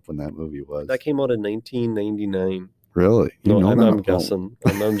gotta look up when that movie was. That came out in 1999. Really? You No, know I'm that? Oh. guessing.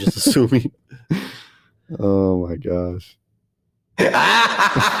 I'm just assuming. Oh my gosh.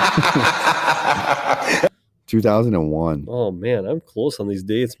 2001. Oh man, I'm close on these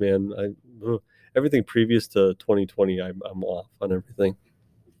dates, man. Everything previous to 2020, I'm off on everything.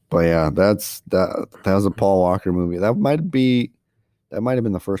 But yeah, that was a Paul Walker movie. That might have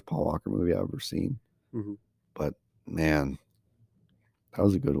been the first Paul Walker movie I've ever seen. Mhm. But man, that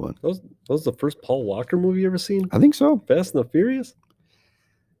was a good one. That was the first Paul Walker movie you ever seen? I think so. Fast and the Furious?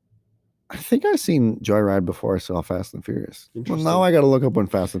 I think I've seen Joyride before I saw Fast and Furious. Well, Interesting. now I got to look up when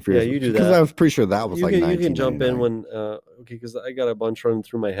Fast and Furious. you do because that. I was pretty sure that was You like can jump in 1999. when okay, because I got a bunch running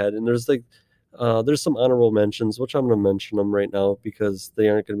through my head, and there's like there's some honorable mentions, which I'm going to mention them right now because they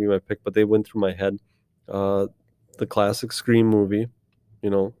aren't going to be my pick, but they went through my head. The classic Scream movie,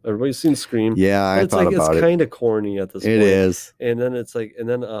 everybody's seen Scream. Yeah, I It's thought like about it's it. kind of corny at this point. It is. And then it's like,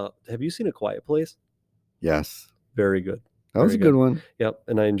 have you seen A Quiet Place? Yes, Very good. that was Very a good one. Yep,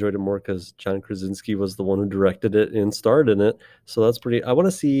 and I enjoyed it more because John Krasinski was the one who directed it and starred in it. So that's pretty. I want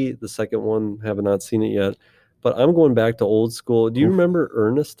to see the second one. Have not seen it yet, but I'm going back to old school. Do you Oof. remember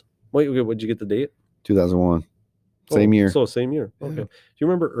Ernest? Wait, okay, what'd you get the date? 2001. Same year. So same year. Yeah. Okay. Do you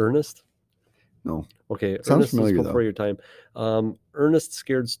remember Ernest? No. Okay. Sounds Ernest familiar, was before though. your time. Ernest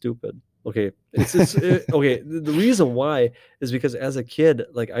Scared Stupid. Okay. Okay. The reason why is because as a kid,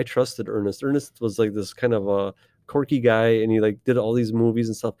 like I trusted Ernest. Ernest was like this kind of a quirky guy, and he like did all these movies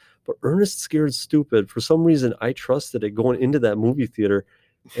and stuff. But Ernest Scared Stupid, for some reason, I trusted it going into that movie theater,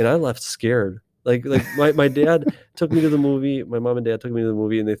 and I left scared. Like my dad took me to the movie. My mom and dad took me to the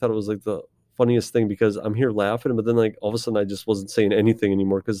movie, and they thought it was like the funniest thing because I'm here laughing, but then like all of a sudden I just wasn't saying anything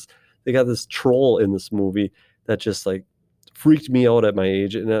anymore because they got this troll in this movie that just like freaked me out at my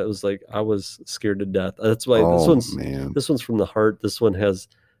age, and it was like I was scared to death. That's why Man. this one's from the heart. This one has,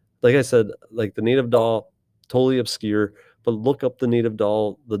 like I said, like the native doll, totally obscure, but look up the native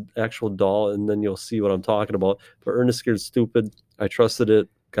doll, the actual doll, and then you'll see what I'm talking about. But Ernest Scared Stupid, I trusted it,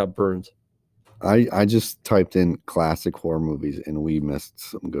 got burned. I just typed in classic horror movies and we missed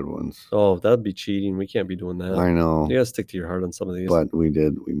some good ones. Oh, that'd be cheating. We can't be doing that. I know, You gotta stick to your heart on some of these. but we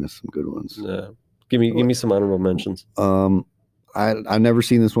missed some good ones. Yeah. Give me some honorable mentions. I've never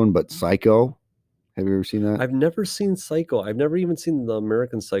seen this one, but Psycho. Have you ever seen that? I've never seen Psycho. I've never even seen the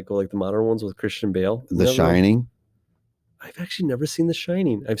American Psycho, like the modern ones with Christian Bale. The Never. Shining. I've actually never seen The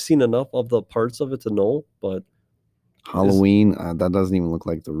Shining. I've seen enough of the parts of it to know, but Halloween. That doesn't even look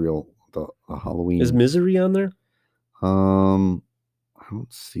like the real the Halloween. is Misery on there? I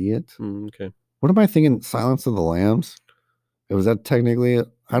don't see it. Okay. What am I thinking? Silence of the Lambs. Was that technically? I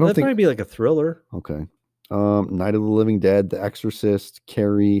don't That'd think. probably be like a thriller. Okay. Night of the Living Dead, The Exorcist,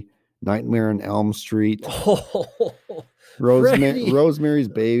 Carrie, Nightmare on Elm Street, Freddy. Rosemary's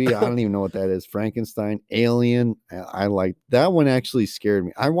Baby. I don't even know what that is. Frankenstein, Alien. I like that one. Actually scared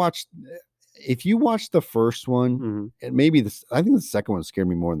me. I watched. If you watch the first one, Mhm. and maybe this, I think the second one scared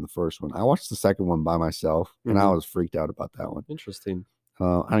me more than the first one. I watched the second one by myself, and I Mhm. was freaked out about that one. Interesting.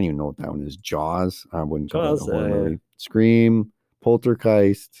 I don't even know what that one is. Jaws. I wouldn't call Jaws, that a horror yeah. movie. Scream,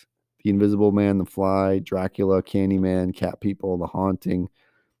 Poltergeist, The Invisible Man, The Fly, Dracula, Candyman, Cat People, The Haunting,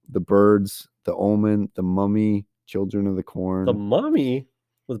 The Birds, The Omen, The Mummy, Children of the Corn. The Mummy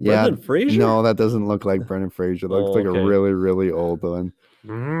with Yeah, Brendan Fraser. No, that doesn't look like Brendan Fraser. It looks Oh, like okay. a really, really old one.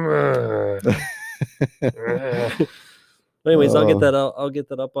 Anyways, I'll get Oh. that out. I'll get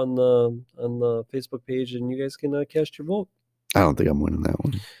that up on the Facebook page, and you guys can cast your vote. I don't think I'm winning that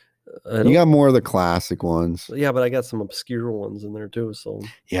one. I You don't- got more of the classic ones. yeah, but I got some obscure ones in there too. So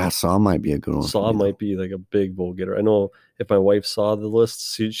Yeah, Saw might be a good one. for Saw me, might be like a big vote getter. I know if my wife saw the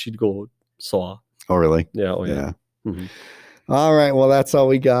list, she'd go Saw. though. Oh, really? Yeah. Oh yeah. Mhm. All right. Well, that's all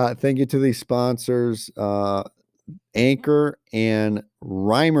we got. Thank you to these sponsors, Anchor and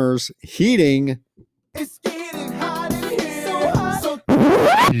Reimers Heating.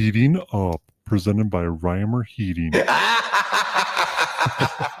 Heating Up, presented by Reimer Heating.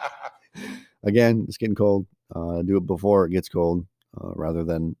 Again, it's getting cold. Do it before it gets cold rather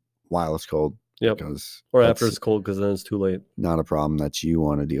than while it's cold. Yep. Because Or after that's it's cold, because then it's too late. not a problem that you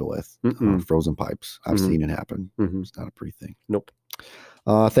want to deal with. Mm-mm. Frozen pipes. I've Mhm. seen it happen. Mhm. It's not a pretty thing. Nope.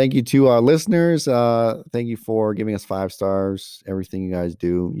 Thank you to our listeners. Thank you for giving us 5 stars. Everything you guys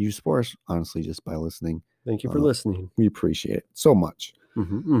do. You support us, honestly, just by listening. Thank you for listening. We appreciate it so much.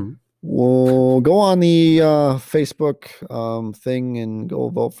 Mhm. We'll go on the Facebook thing and go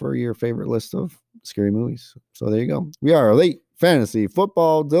vote for your favorite list of scary movies. So there you go. We are Elite Fantasy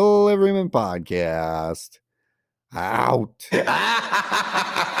Football Deliveryman Podcast. Out.